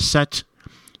encyclopedia set.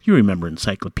 You remember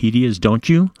encyclopedias, don't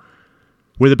you?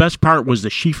 Where the best part was the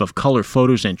sheaf of color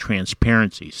photos and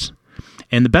transparencies.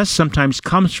 And the best sometimes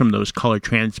comes from those color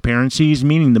transparencies,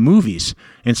 meaning the movies,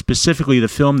 and specifically the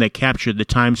film that captured the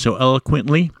time so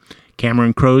eloquently,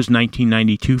 Cameron Crowe's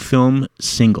 1992 film,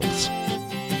 Singles.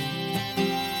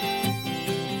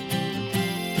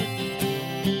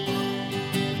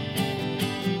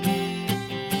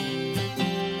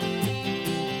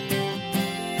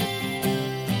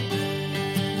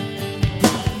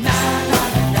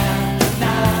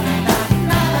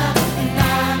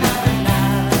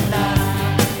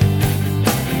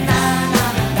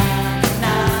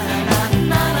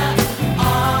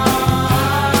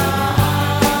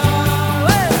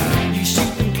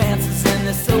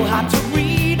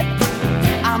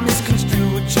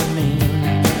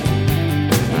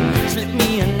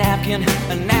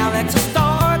 And now that's a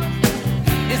start.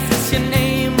 Is this your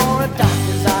name or a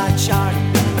doctor's eye chart?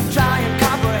 I try and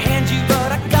comprehend you,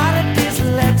 but I got a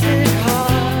dyslexic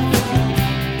heart.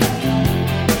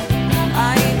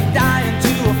 I ain't dying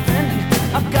to offend you,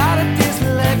 I've got a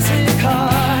dyslexic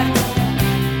heart.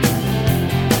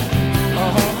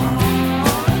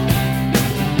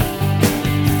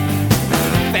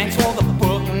 Thanks for the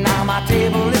book, now my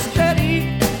table is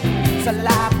steady. It's a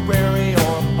library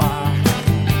or a bar.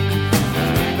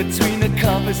 Between the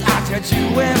covers, I judge you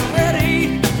when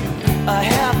ready. A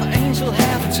half angel,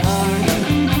 half tar.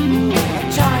 Ooh, I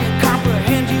try and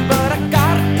comprehend you, but I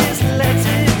got a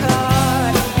dyslexic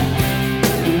heart.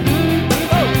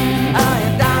 Oh, I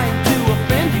ain't dying to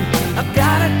offend you, I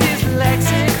got a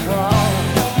dyslexic heart.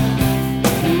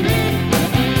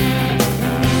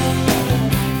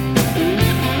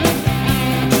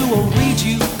 Do I read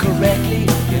you correctly?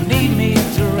 You need me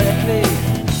directly.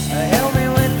 Help me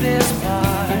with this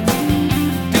part.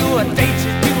 Do I date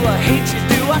you? Do I hate you?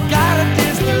 Do I got a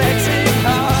dyslexic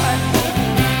heart?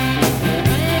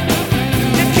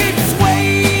 You keep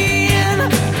swaying.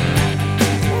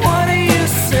 What are you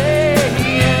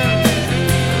saying?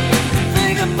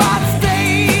 Think about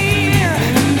staying.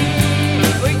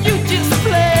 Or you just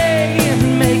playing,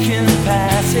 making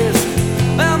passes.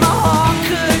 Well, my heart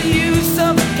could use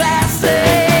some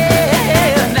glasses.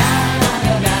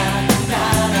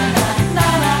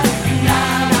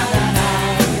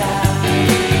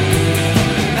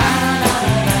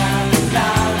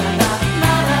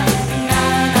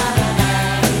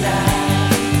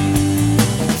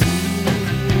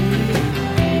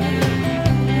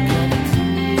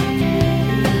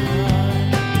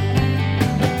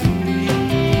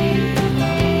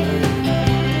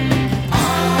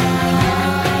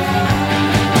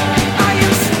 Are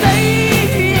you staying?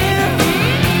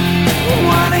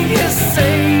 What are you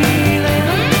saying?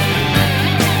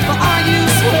 Or are you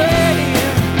swaying?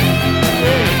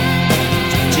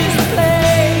 Just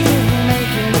playing,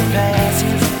 making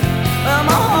passes. Well,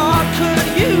 my heart could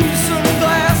use some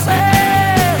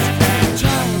glasses.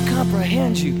 Trying to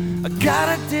comprehend you, I got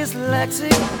a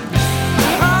dyslexic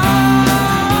heart.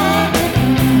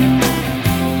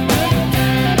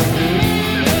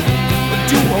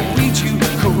 Do I read you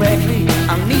correctly?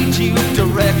 I need you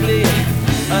directly.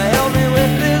 Help me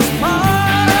with this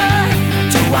part.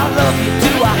 Do I love you?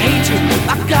 Do I hate you?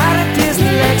 I got a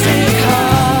dyslexic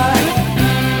heart.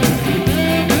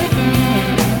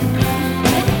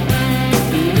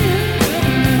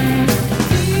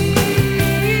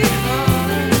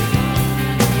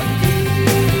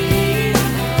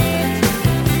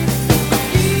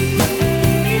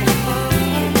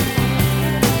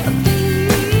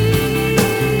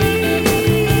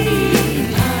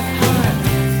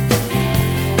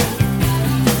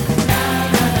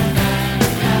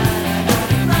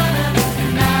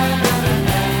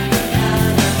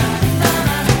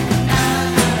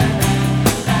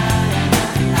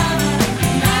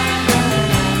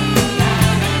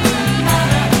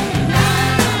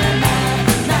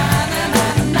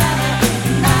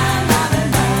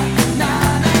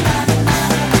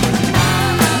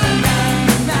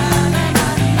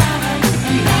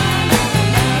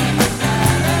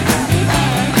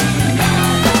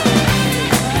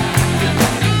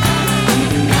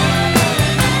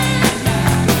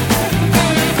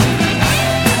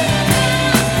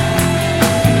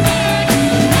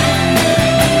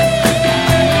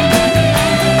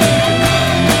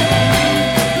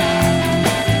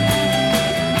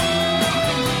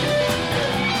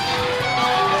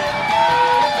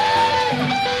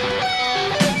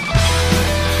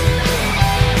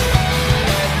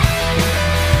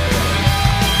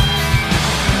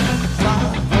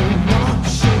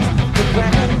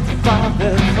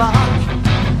 clock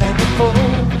and the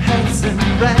phone hasn't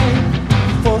rang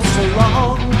for so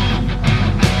long,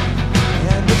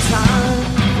 and the time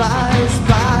flies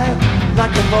by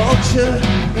like a vulture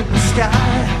in the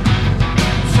sky.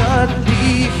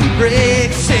 Suddenly he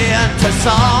breaks into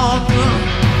song,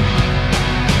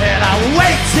 and I'm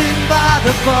waiting by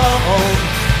the phone,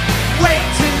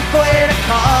 waiting for you to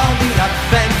call me up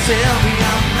and tell me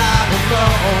I'm not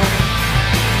alone.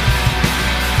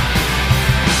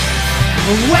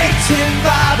 Waiting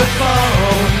by the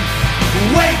phone,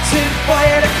 waiting for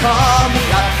you to call me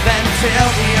up and tell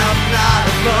me I'm not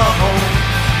alone.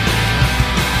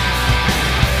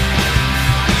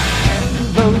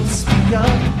 Hello, speak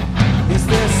up, is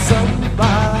there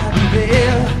somebody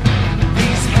there?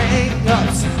 These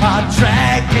hang-ups are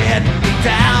dragging me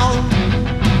down.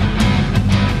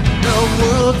 The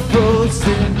world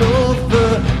frozen over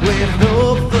with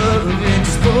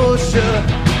overexposure.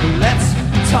 Let's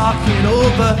talk it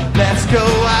over, let's go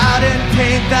out and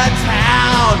paint the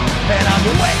town. And I'm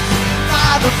waiting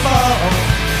by the phone,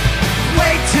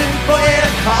 waiting for you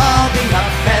to call me up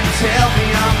and tell me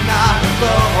I'm not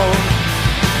alone.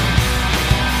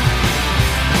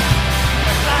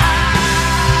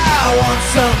 I want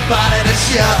somebody to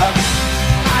shove,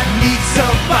 I need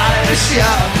somebody to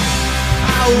shove,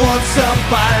 I want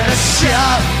somebody to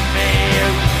shove me.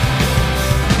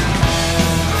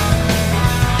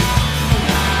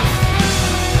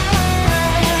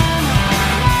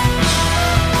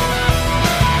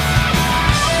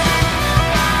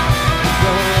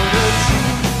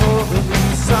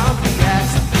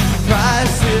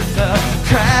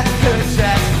 Cracker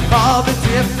Jack, all the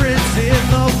difference in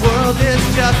the world is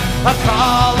just a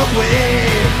call away.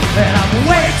 And I'm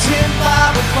waiting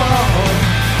by the phone,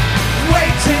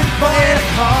 waiting for you to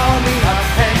call me up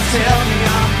and tell me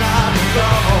I'm not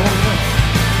alone.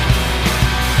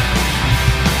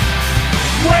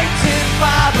 Waiting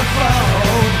by the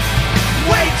phone,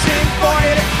 waiting for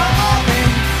you to call me,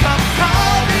 come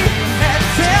call me and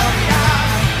tell me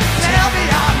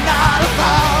I'm not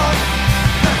alone.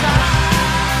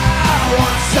 I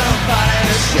want somebody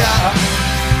to shove,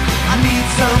 I need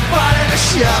somebody to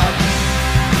shove,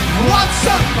 I want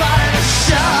somebody to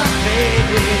shove me.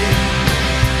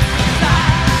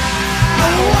 I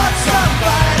want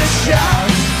somebody to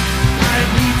shove, I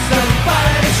need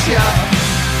somebody to shove,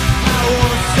 I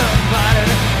want somebody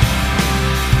to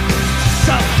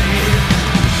shove me.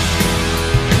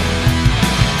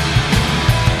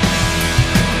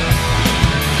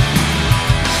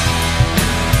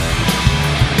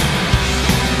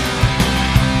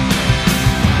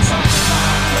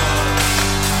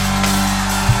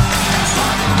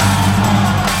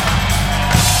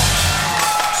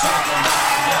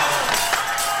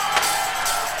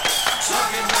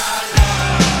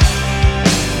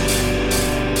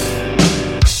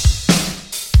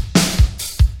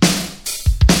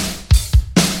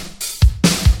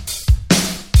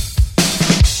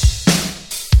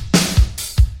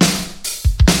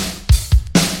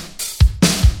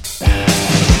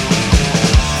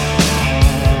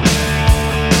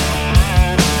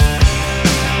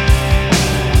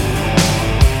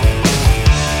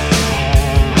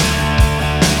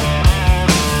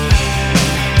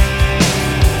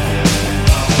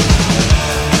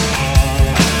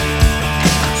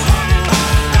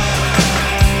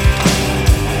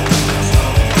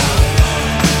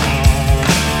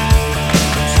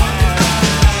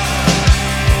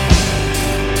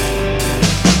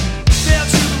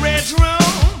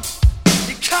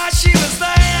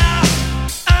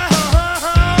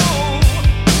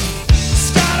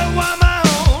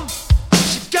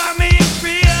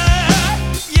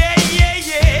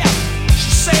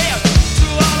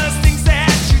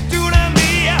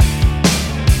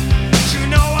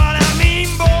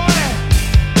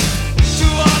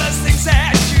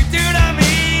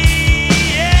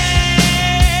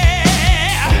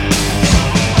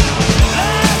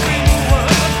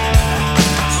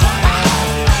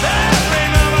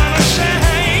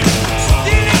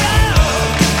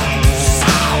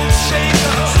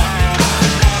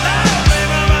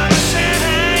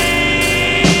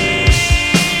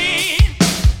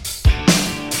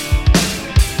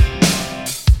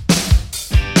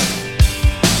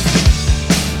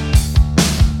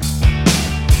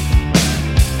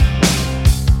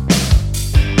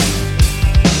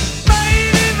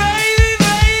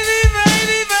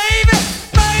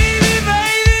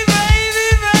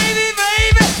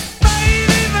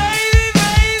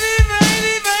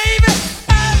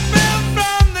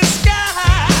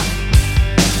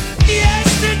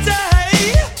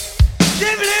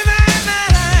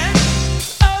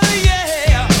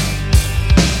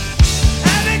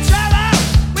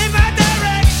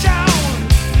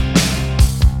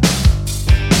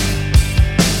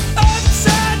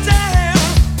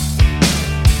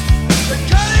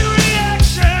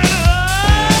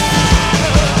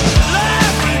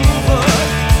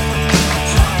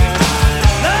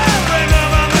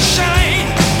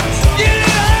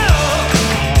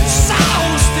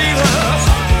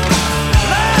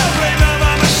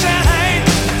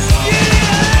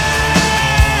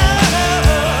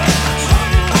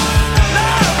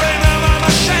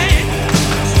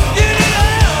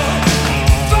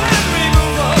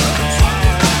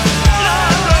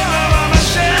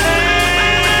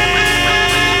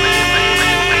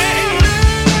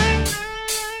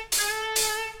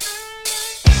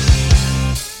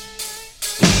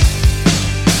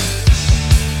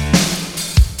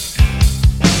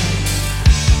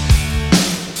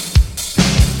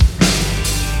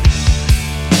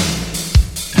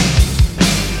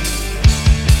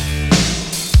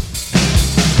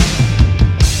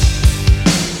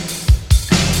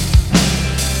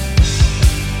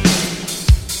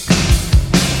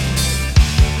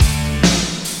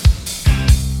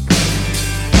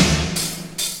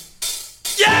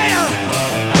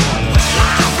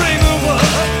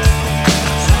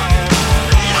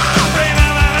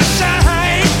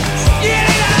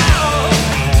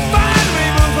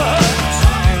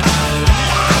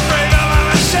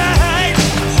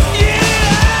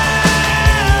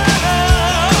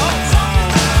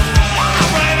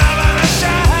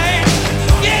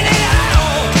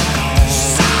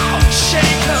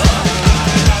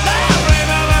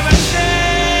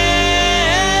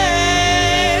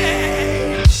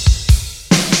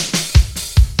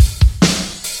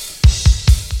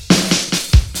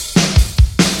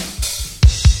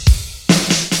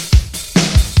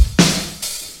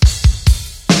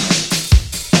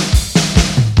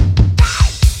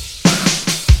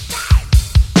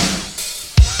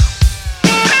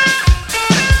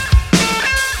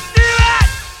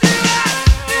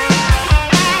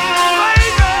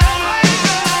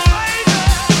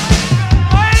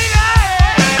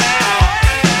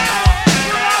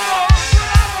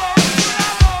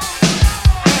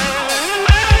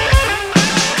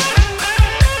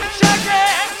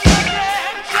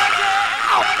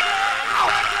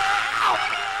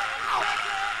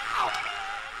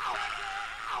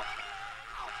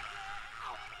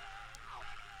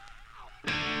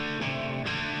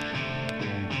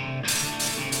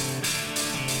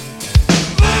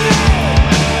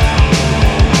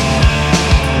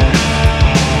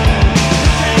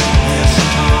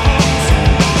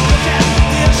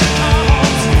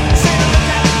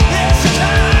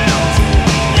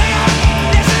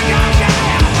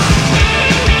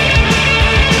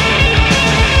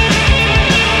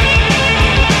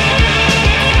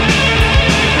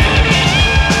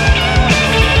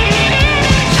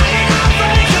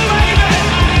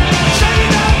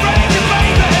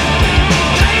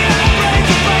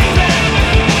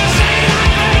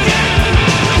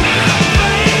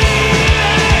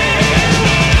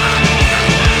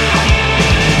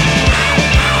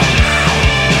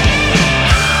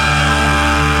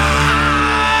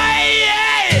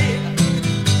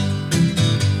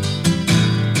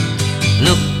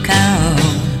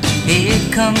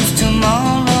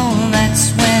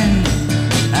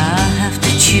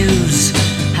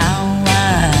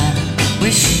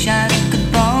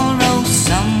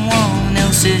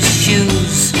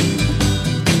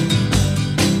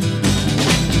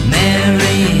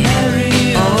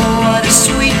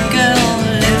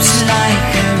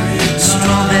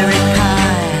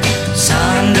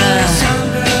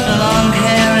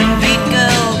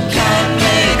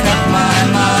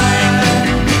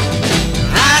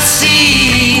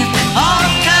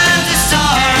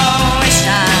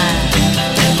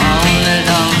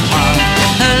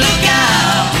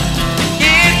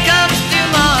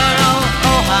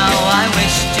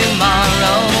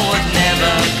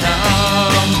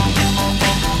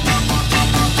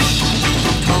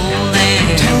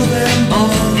 Tell them all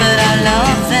that I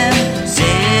love them.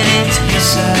 Said it,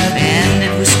 yes I did, and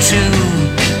it was true.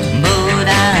 But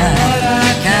I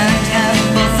can't have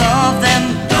both of them.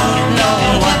 Don't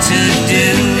know what to do.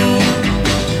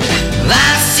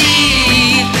 I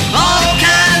see all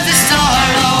kinds of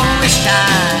sorrow. Wished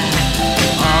I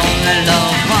only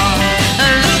loved one.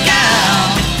 Look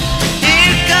out,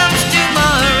 here comes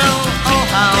tomorrow. Oh,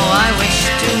 how I wish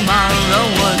tomorrow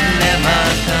would never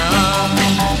come.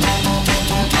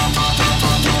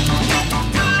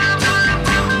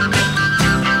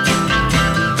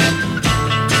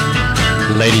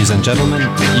 Ladies and gentlemen,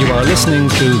 you are listening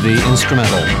to the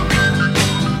instrumental.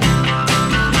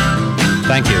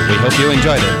 Thank you. We hope you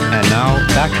enjoyed it. And now,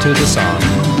 back to the song.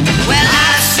 Well,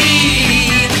 I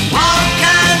see all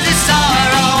kinds of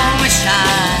sorrow. Wish I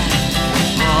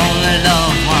only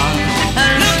loved one.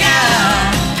 Look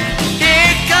out,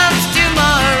 here comes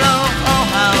tomorrow. Oh,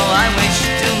 how I wish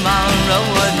tomorrow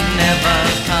would never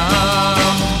come.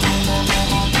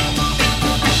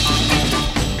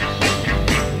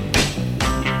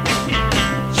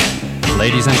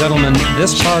 Ladies and gentlemen,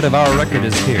 this part of our record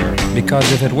is here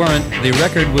because if it weren't, the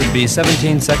record would be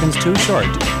 17 seconds too short,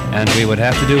 and we would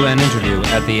have to do an interview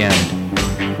at the end.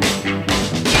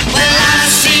 Well, I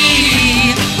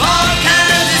see all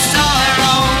kinds of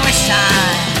sorrow. Wish I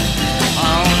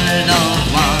only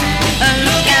loved one.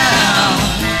 Look out,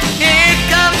 here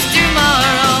comes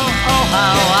tomorrow. Oh,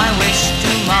 how I wish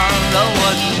tomorrow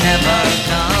would never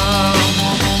come.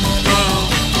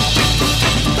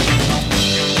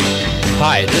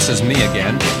 Hi, this is me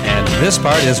again, and this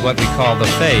part is what we call the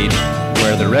fade,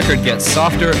 where the record gets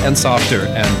softer and softer,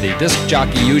 and the disc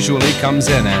jockey usually comes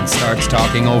in and starts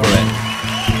talking over it.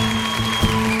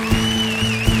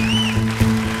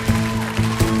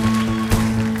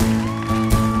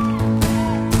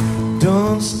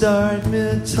 Don't start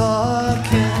me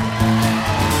talking.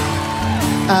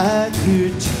 I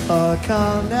could talk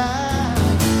all night.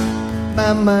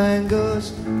 My mind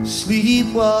goes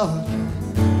sleepwalking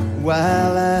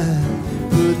while I'm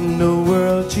putting the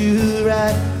world to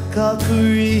right. Call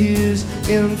careers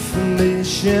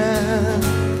information.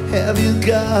 Have you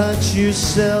got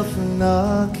yourself an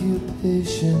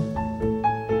occupation?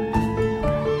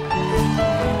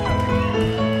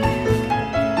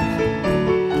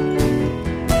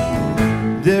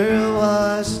 There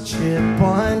was a chip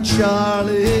on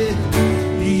Charlie.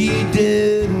 He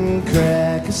didn't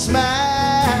crack a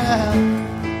smile,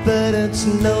 but it's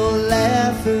no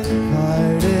laughing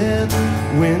party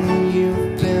when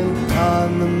you've been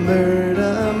on the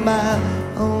murder mile.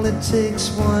 Only takes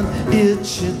one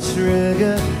itch a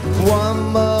trigger,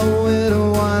 one more with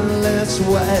one less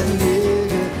white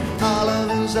nigger. All of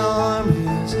his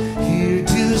armies here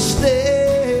to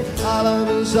stay, all of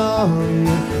his army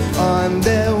on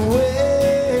their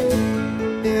way,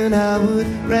 and I would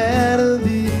rather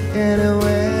be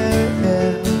anywhere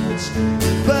else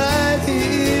but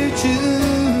here today.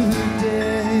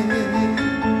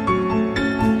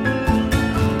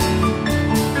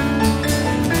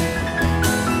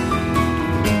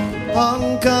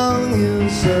 Hong Kong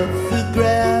is up for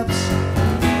grabs,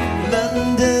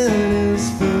 London is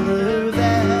full of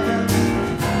ass.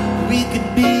 We could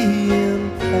be in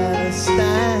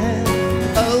Palestine,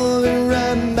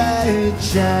 overrun by a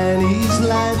Chinese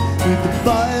line, with the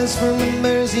boys from the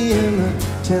Mersey and the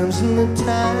Thames and the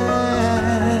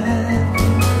Tyne.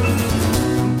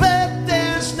 But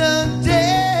there's no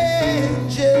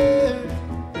danger,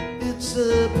 it's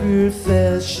a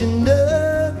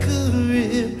professional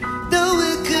career. Though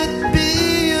it could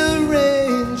be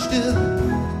arranged,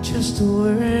 just a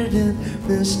word and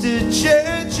Mr.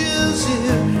 Churchill's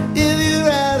here. If you're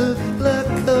out of luck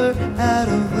or out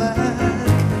of luck,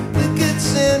 we could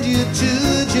send you to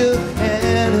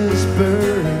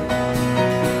Johannesburg.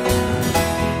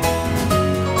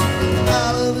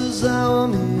 All of his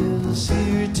army is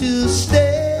here to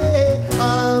stay,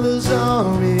 all of his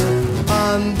army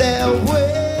on their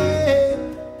way,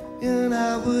 and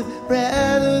I would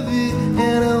rather be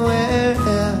anywhere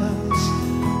else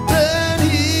but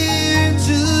here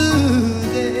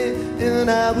today, and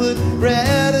I would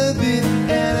rather be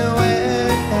anywhere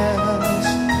else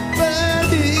but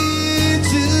here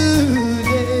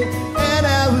today, and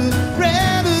I would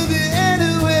rather be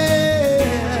anywhere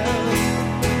else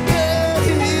but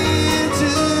here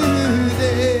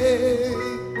today.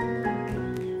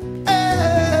 Oh,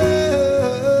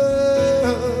 oh,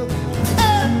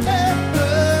 oh,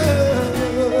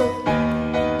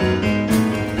 oh.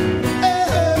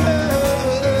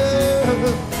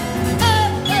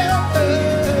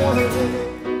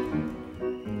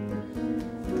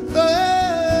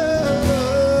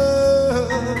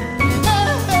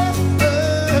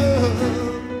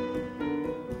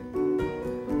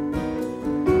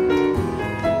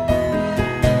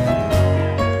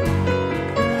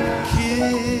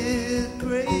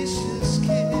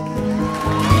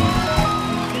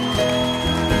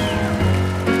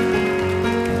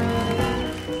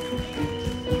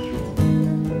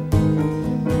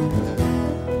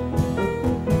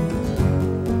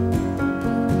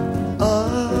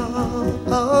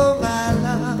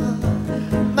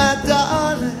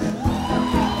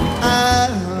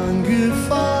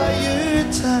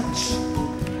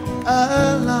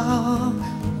 a long,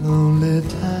 lonely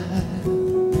time.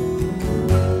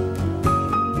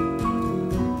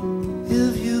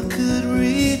 If you could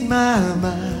read my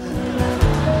mind.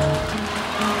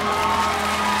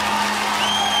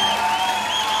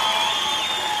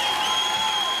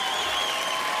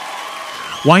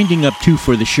 Winding up two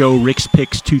for the show, Rick's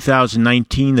Picks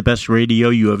 2019, The Best Radio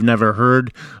You Have Never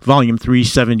Heard, Volume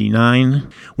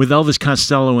 379, with Elvis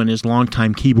Costello and his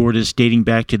longtime keyboardist dating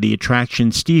back to The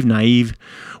Attraction, Steve Naive,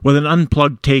 with an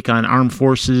unplugged take on Armed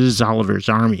Forces, Oliver's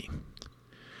Army.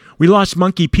 We lost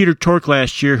Monkey Peter Tork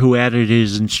last year, who added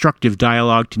his instructive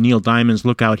dialogue to Neil Diamond's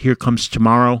Lookout Here Comes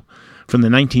Tomorrow, from the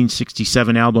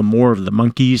 1967 album War of the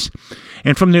Monkees,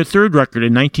 and from their third record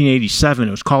in 1987,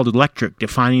 it was called Electric,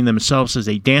 defining themselves as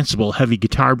a danceable heavy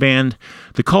guitar band,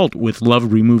 The Cult with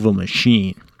Love Removal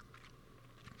Machine.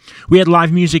 We had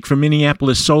live music from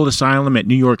Minneapolis Soul Asylum at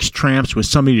New York's Tramps with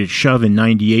Somebody to Shove in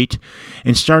 98,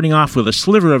 and starting off with a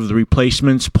sliver of the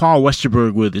Replacements, Paul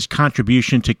Westerberg with his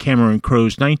contribution to Cameron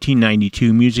Crowe's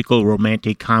 1992 musical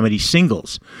romantic comedy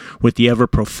Singles with the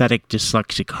ever-prophetic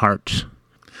Dyslexic Heart.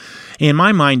 And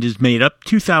my mind is made up.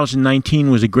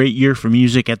 2019 was a great year for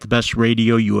music at the best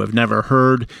radio you have never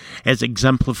heard, as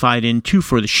exemplified in Two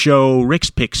for the Show,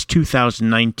 Rick's Picks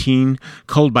 2019,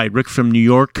 culled by Rick from New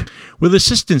York, with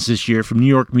assistance this year from New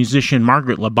York musician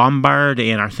Margaret LaBombard,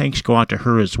 and our thanks go out to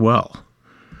her as well.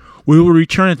 We will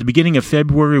return at the beginning of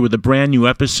February with a brand new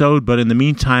episode, but in the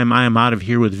meantime, I am out of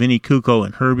here with Vinnie Cuco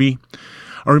and Herbie.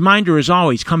 A reminder, as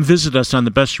always, come visit us on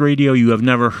the Best Radio You Have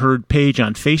Never Heard page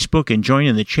on Facebook and join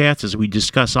in the chats as we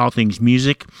discuss all things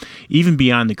music, even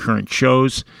beyond the current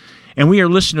shows. And we are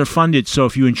listener-funded, so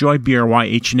if you enjoy BRY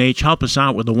H&H, help us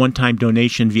out with a one-time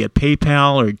donation via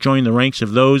PayPal or join the ranks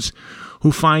of those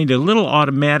who find a little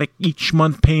automatic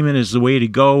each-month payment is the way to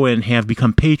go and have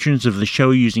become patrons of the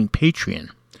show using Patreon.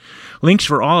 Links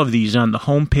for all of these on the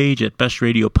homepage at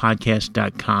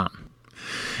bestradiopodcast.com.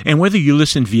 And whether you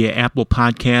listen via Apple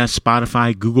Podcasts,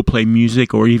 Spotify, Google Play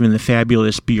Music, or even the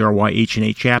fabulous BRY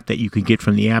H&H app that you can get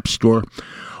from the App Store,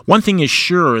 one thing is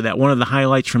sure, that one of the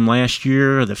highlights from last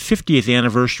year, the 50th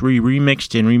anniversary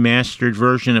remixed and remastered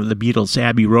version of the Beatles'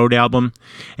 Abbey Road album,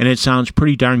 and it sounds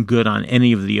pretty darn good on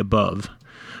any of the above.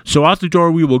 So out the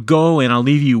door we will go, and I'll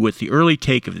leave you with the early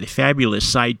take of the fabulous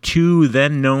Side 2,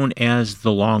 then known as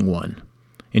The Long One.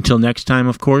 Until next time,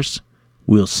 of course,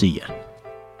 we'll see ya.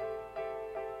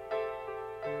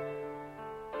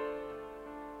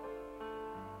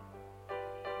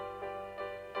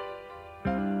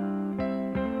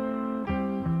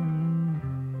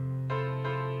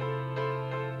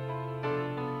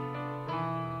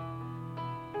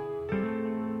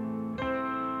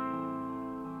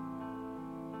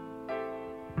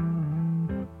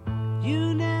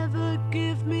 You never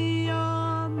give me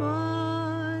your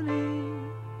money.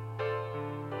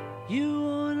 You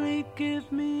only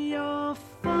give me your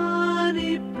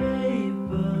funny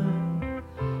paper.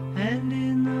 And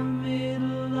in the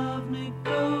middle of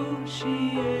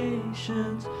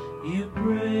negotiations, you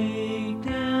break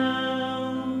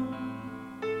down.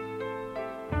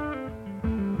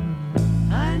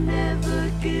 I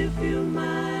never give you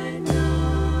my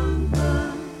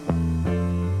number.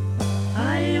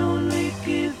 I only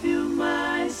give you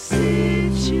my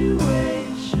situation.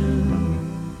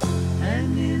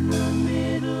 And in the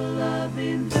middle of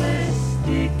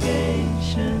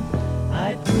investigation,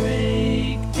 I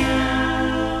break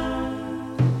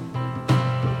down.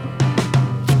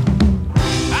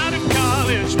 Out of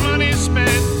college, money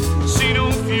spent, see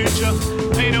no future,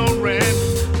 pay no rent.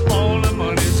 All the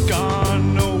money's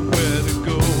gone, nowhere to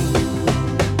go.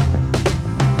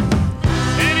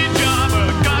 Any jobber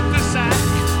got the sack,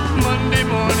 Monday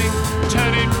morning,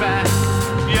 turn it back.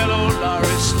 Yellow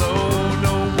lorry slow,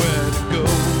 nowhere to go.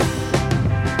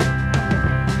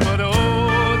 But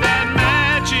oh, that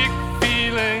magic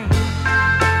feeling,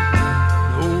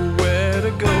 nowhere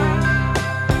to go.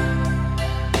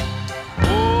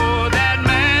 Oh, that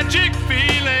magic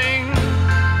feeling,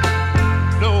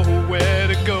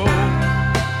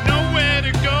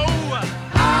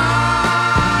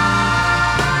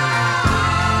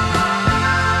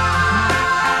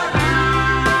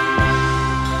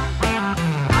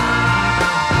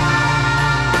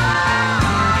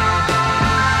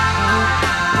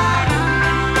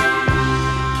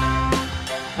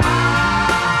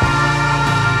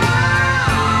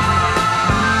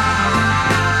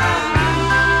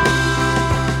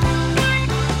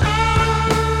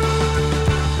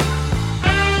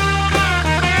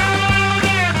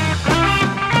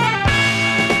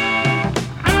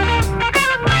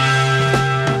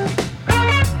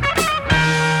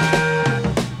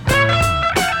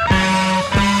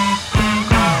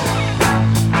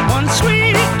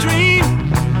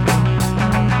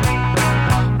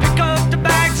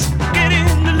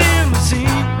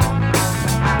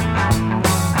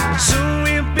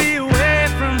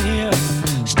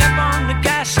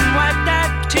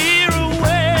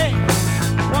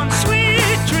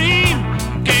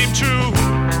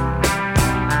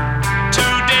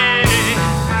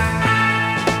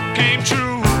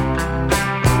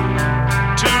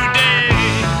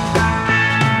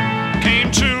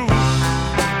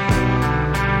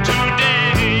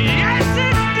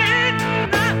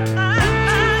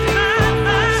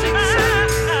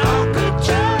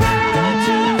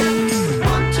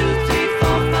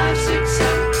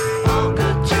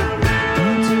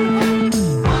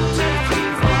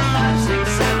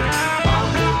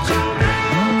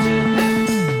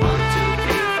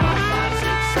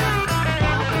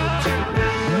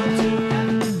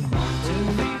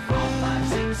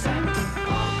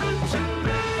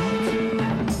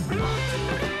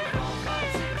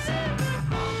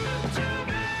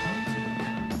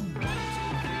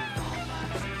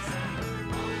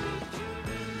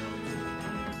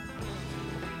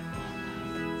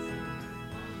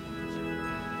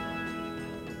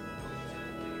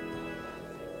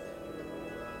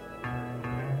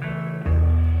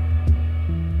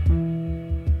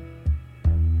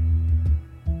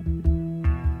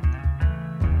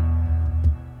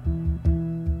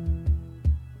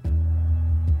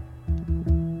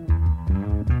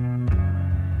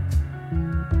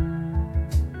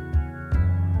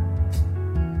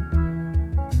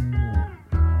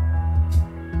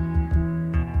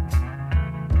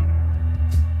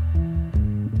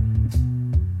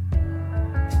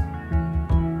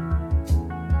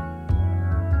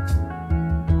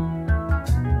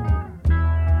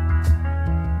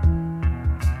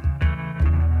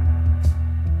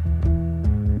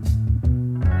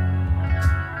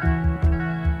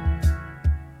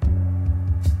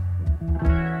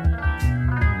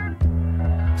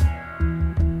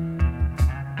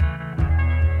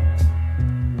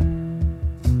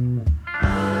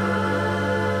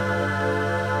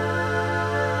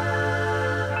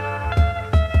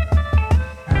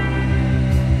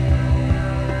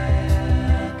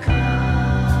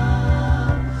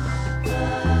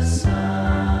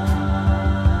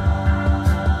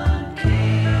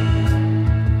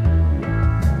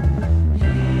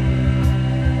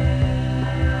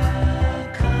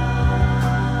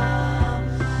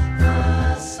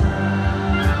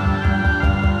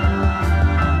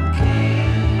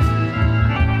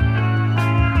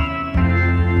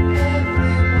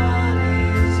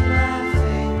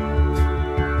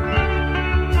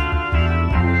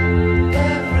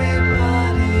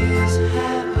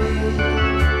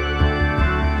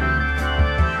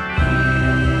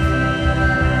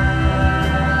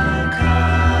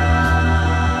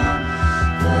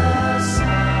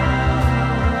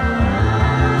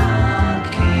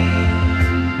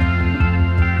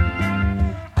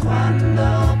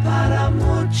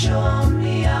 mucho,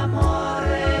 mi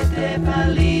amore, de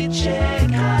felice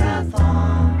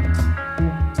corazón.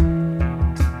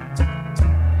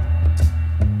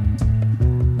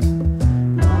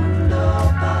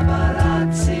 Mondo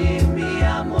paparazzi, mi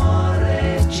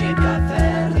amore, chica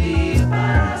ferri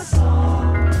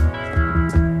parasol.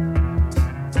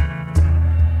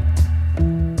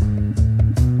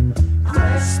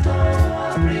 Questo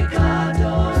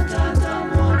obrigado tanto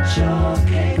mucho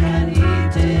che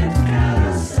canite in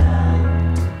carousel.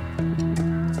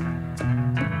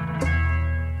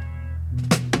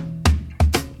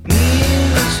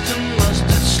 Mr.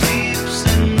 Mustard sleeps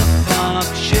in the park,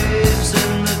 shaves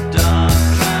in the dark,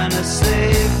 trying to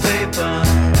save paper.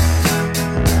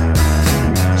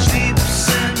 Sleeps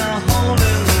in a hole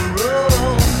in the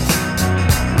road,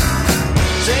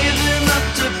 saving up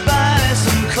to buy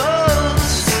some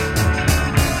clothes.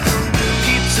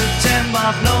 Keeps a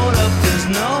 10-mark note up his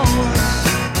nose.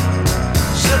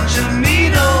 Such a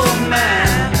mean old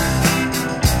man.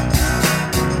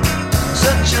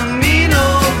 Such a mean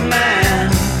old man.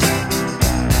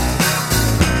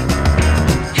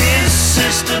 His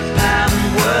sister Pam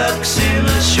works in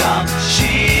a shop.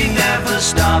 She never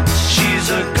stops. She's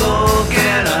a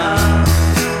go-getter.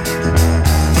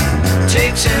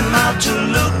 Takes him out to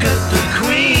look at the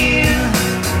Queen.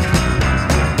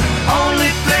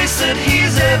 Only place that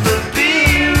he's ever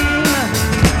been.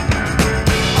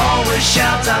 Always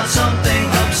shouts out something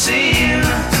obscene.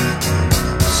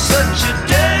 Such a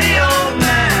dirty old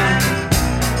man.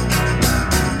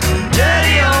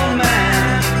 Dirty old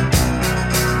man.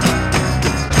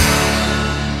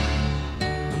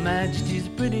 Her Majesty's a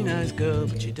pretty nice girl,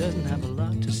 but she doesn't have a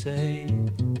lot to say.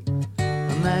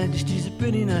 Her Majesty's a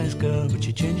pretty nice girl, but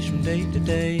she changes from day to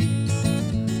day.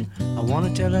 I wanna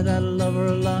tell her that I love her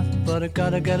a lot, but I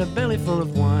gotta get a belly full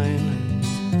of wine.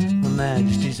 Her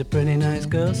Majesty's a pretty nice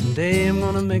girl, someday I'm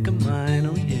gonna make her mine,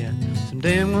 oh yeah,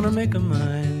 someday I'm gonna make her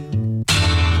mine.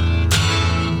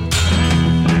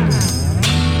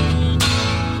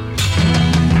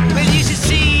 Well, you should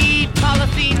see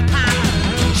Polythene Pan.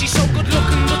 She's so good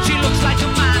looking, but she looks like a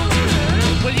man.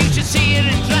 Well, you should see her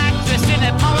in drag, dressed in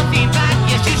a polythene bag.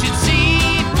 Yes, you should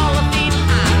see Polythene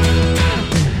Pan.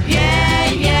 Yeah,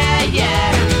 yeah, yeah.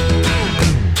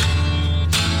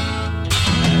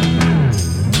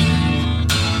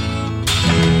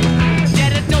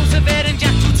 Get a dose of it and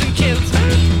jackboots and kills.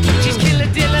 She's killer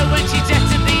diller when she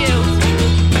jets in the hills.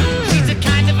 She's the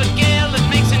kind of a girl that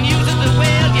makes an use of the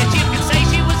world. Yet you could say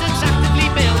she was attractively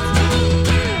built.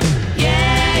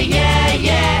 Yeah, yeah,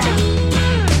 yeah.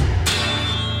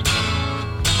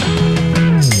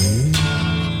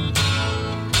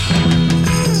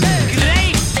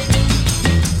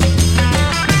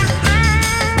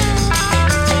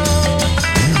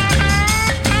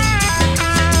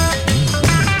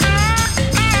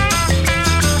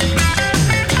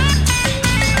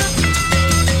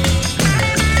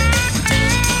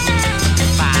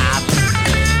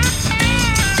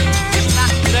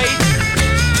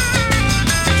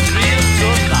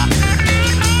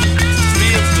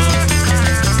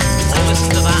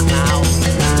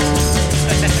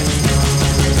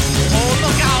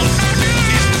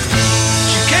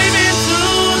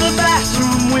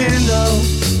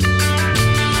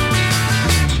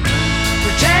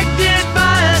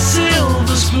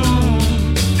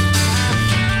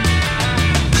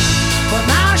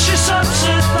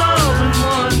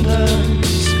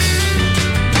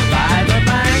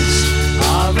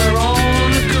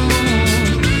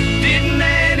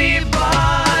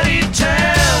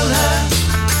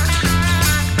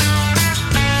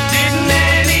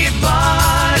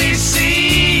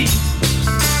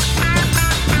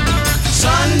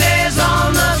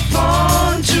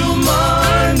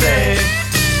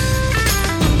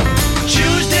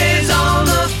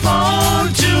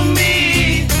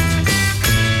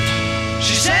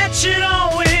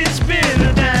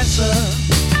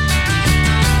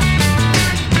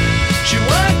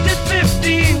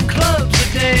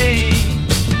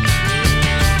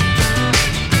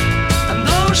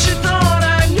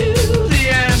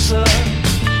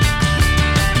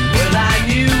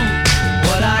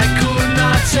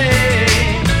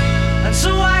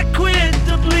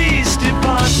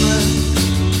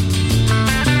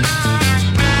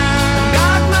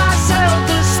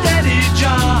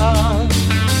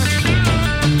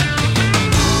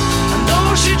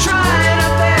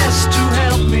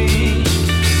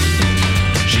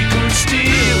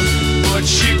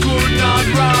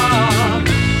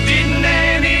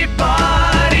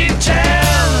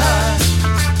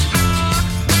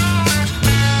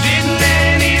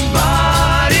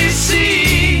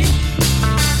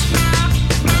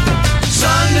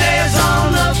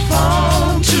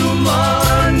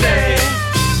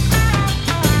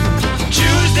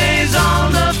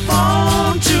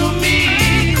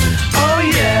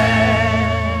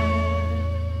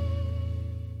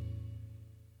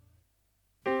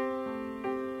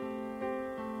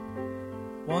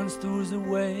 Once there was a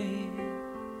way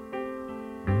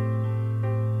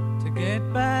to get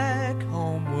back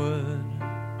homeward.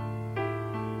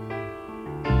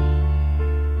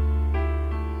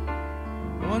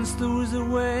 Once there was a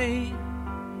way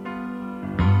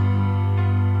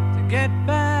to get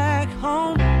back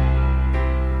home.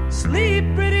 Sleep,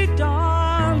 pretty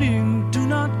darling, do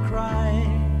not cry,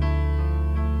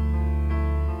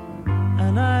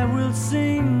 and I will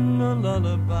sing a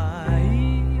lullaby.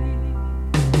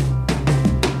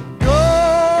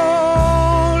 Golden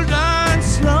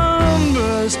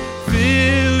slumbers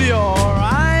fill your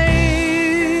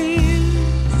eyes,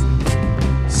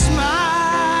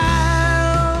 smiles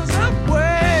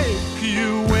awake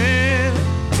you when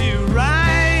you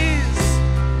rise.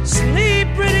 Sleep,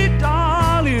 pretty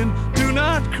darling, do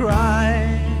not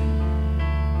cry,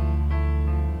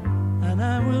 and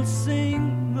I will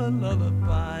sing a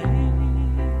lullaby.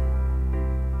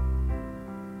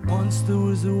 Once there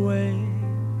was a way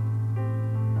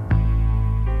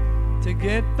to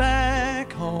get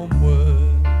back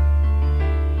homeward.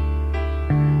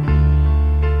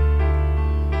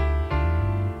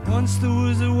 Once there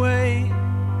was a way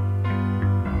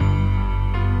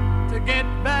to get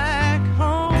back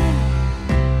home.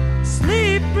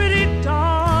 Sleep, pretty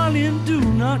darling, do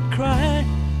not cry,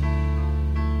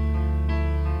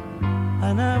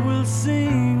 and I will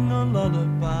sing a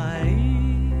lullaby.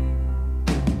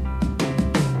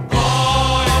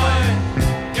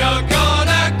 You're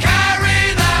gonna carry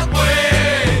that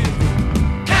weight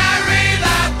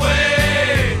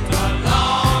a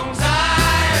long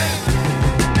time.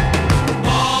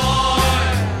 Boy,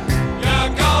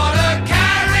 you're gonna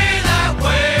carry that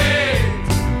weight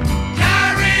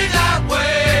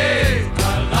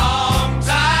a long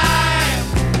time.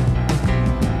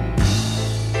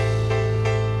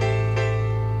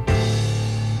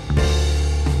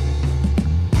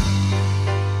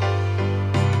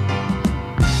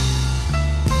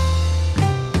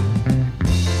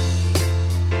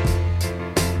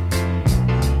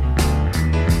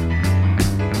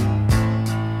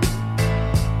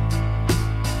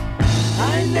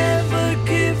 I never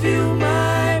give you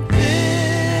my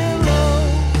pillow,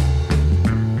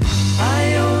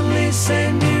 I only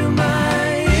send you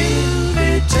my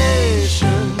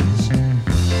invitations,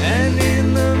 and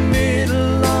in the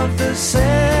middle of the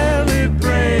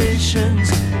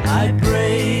celebrations I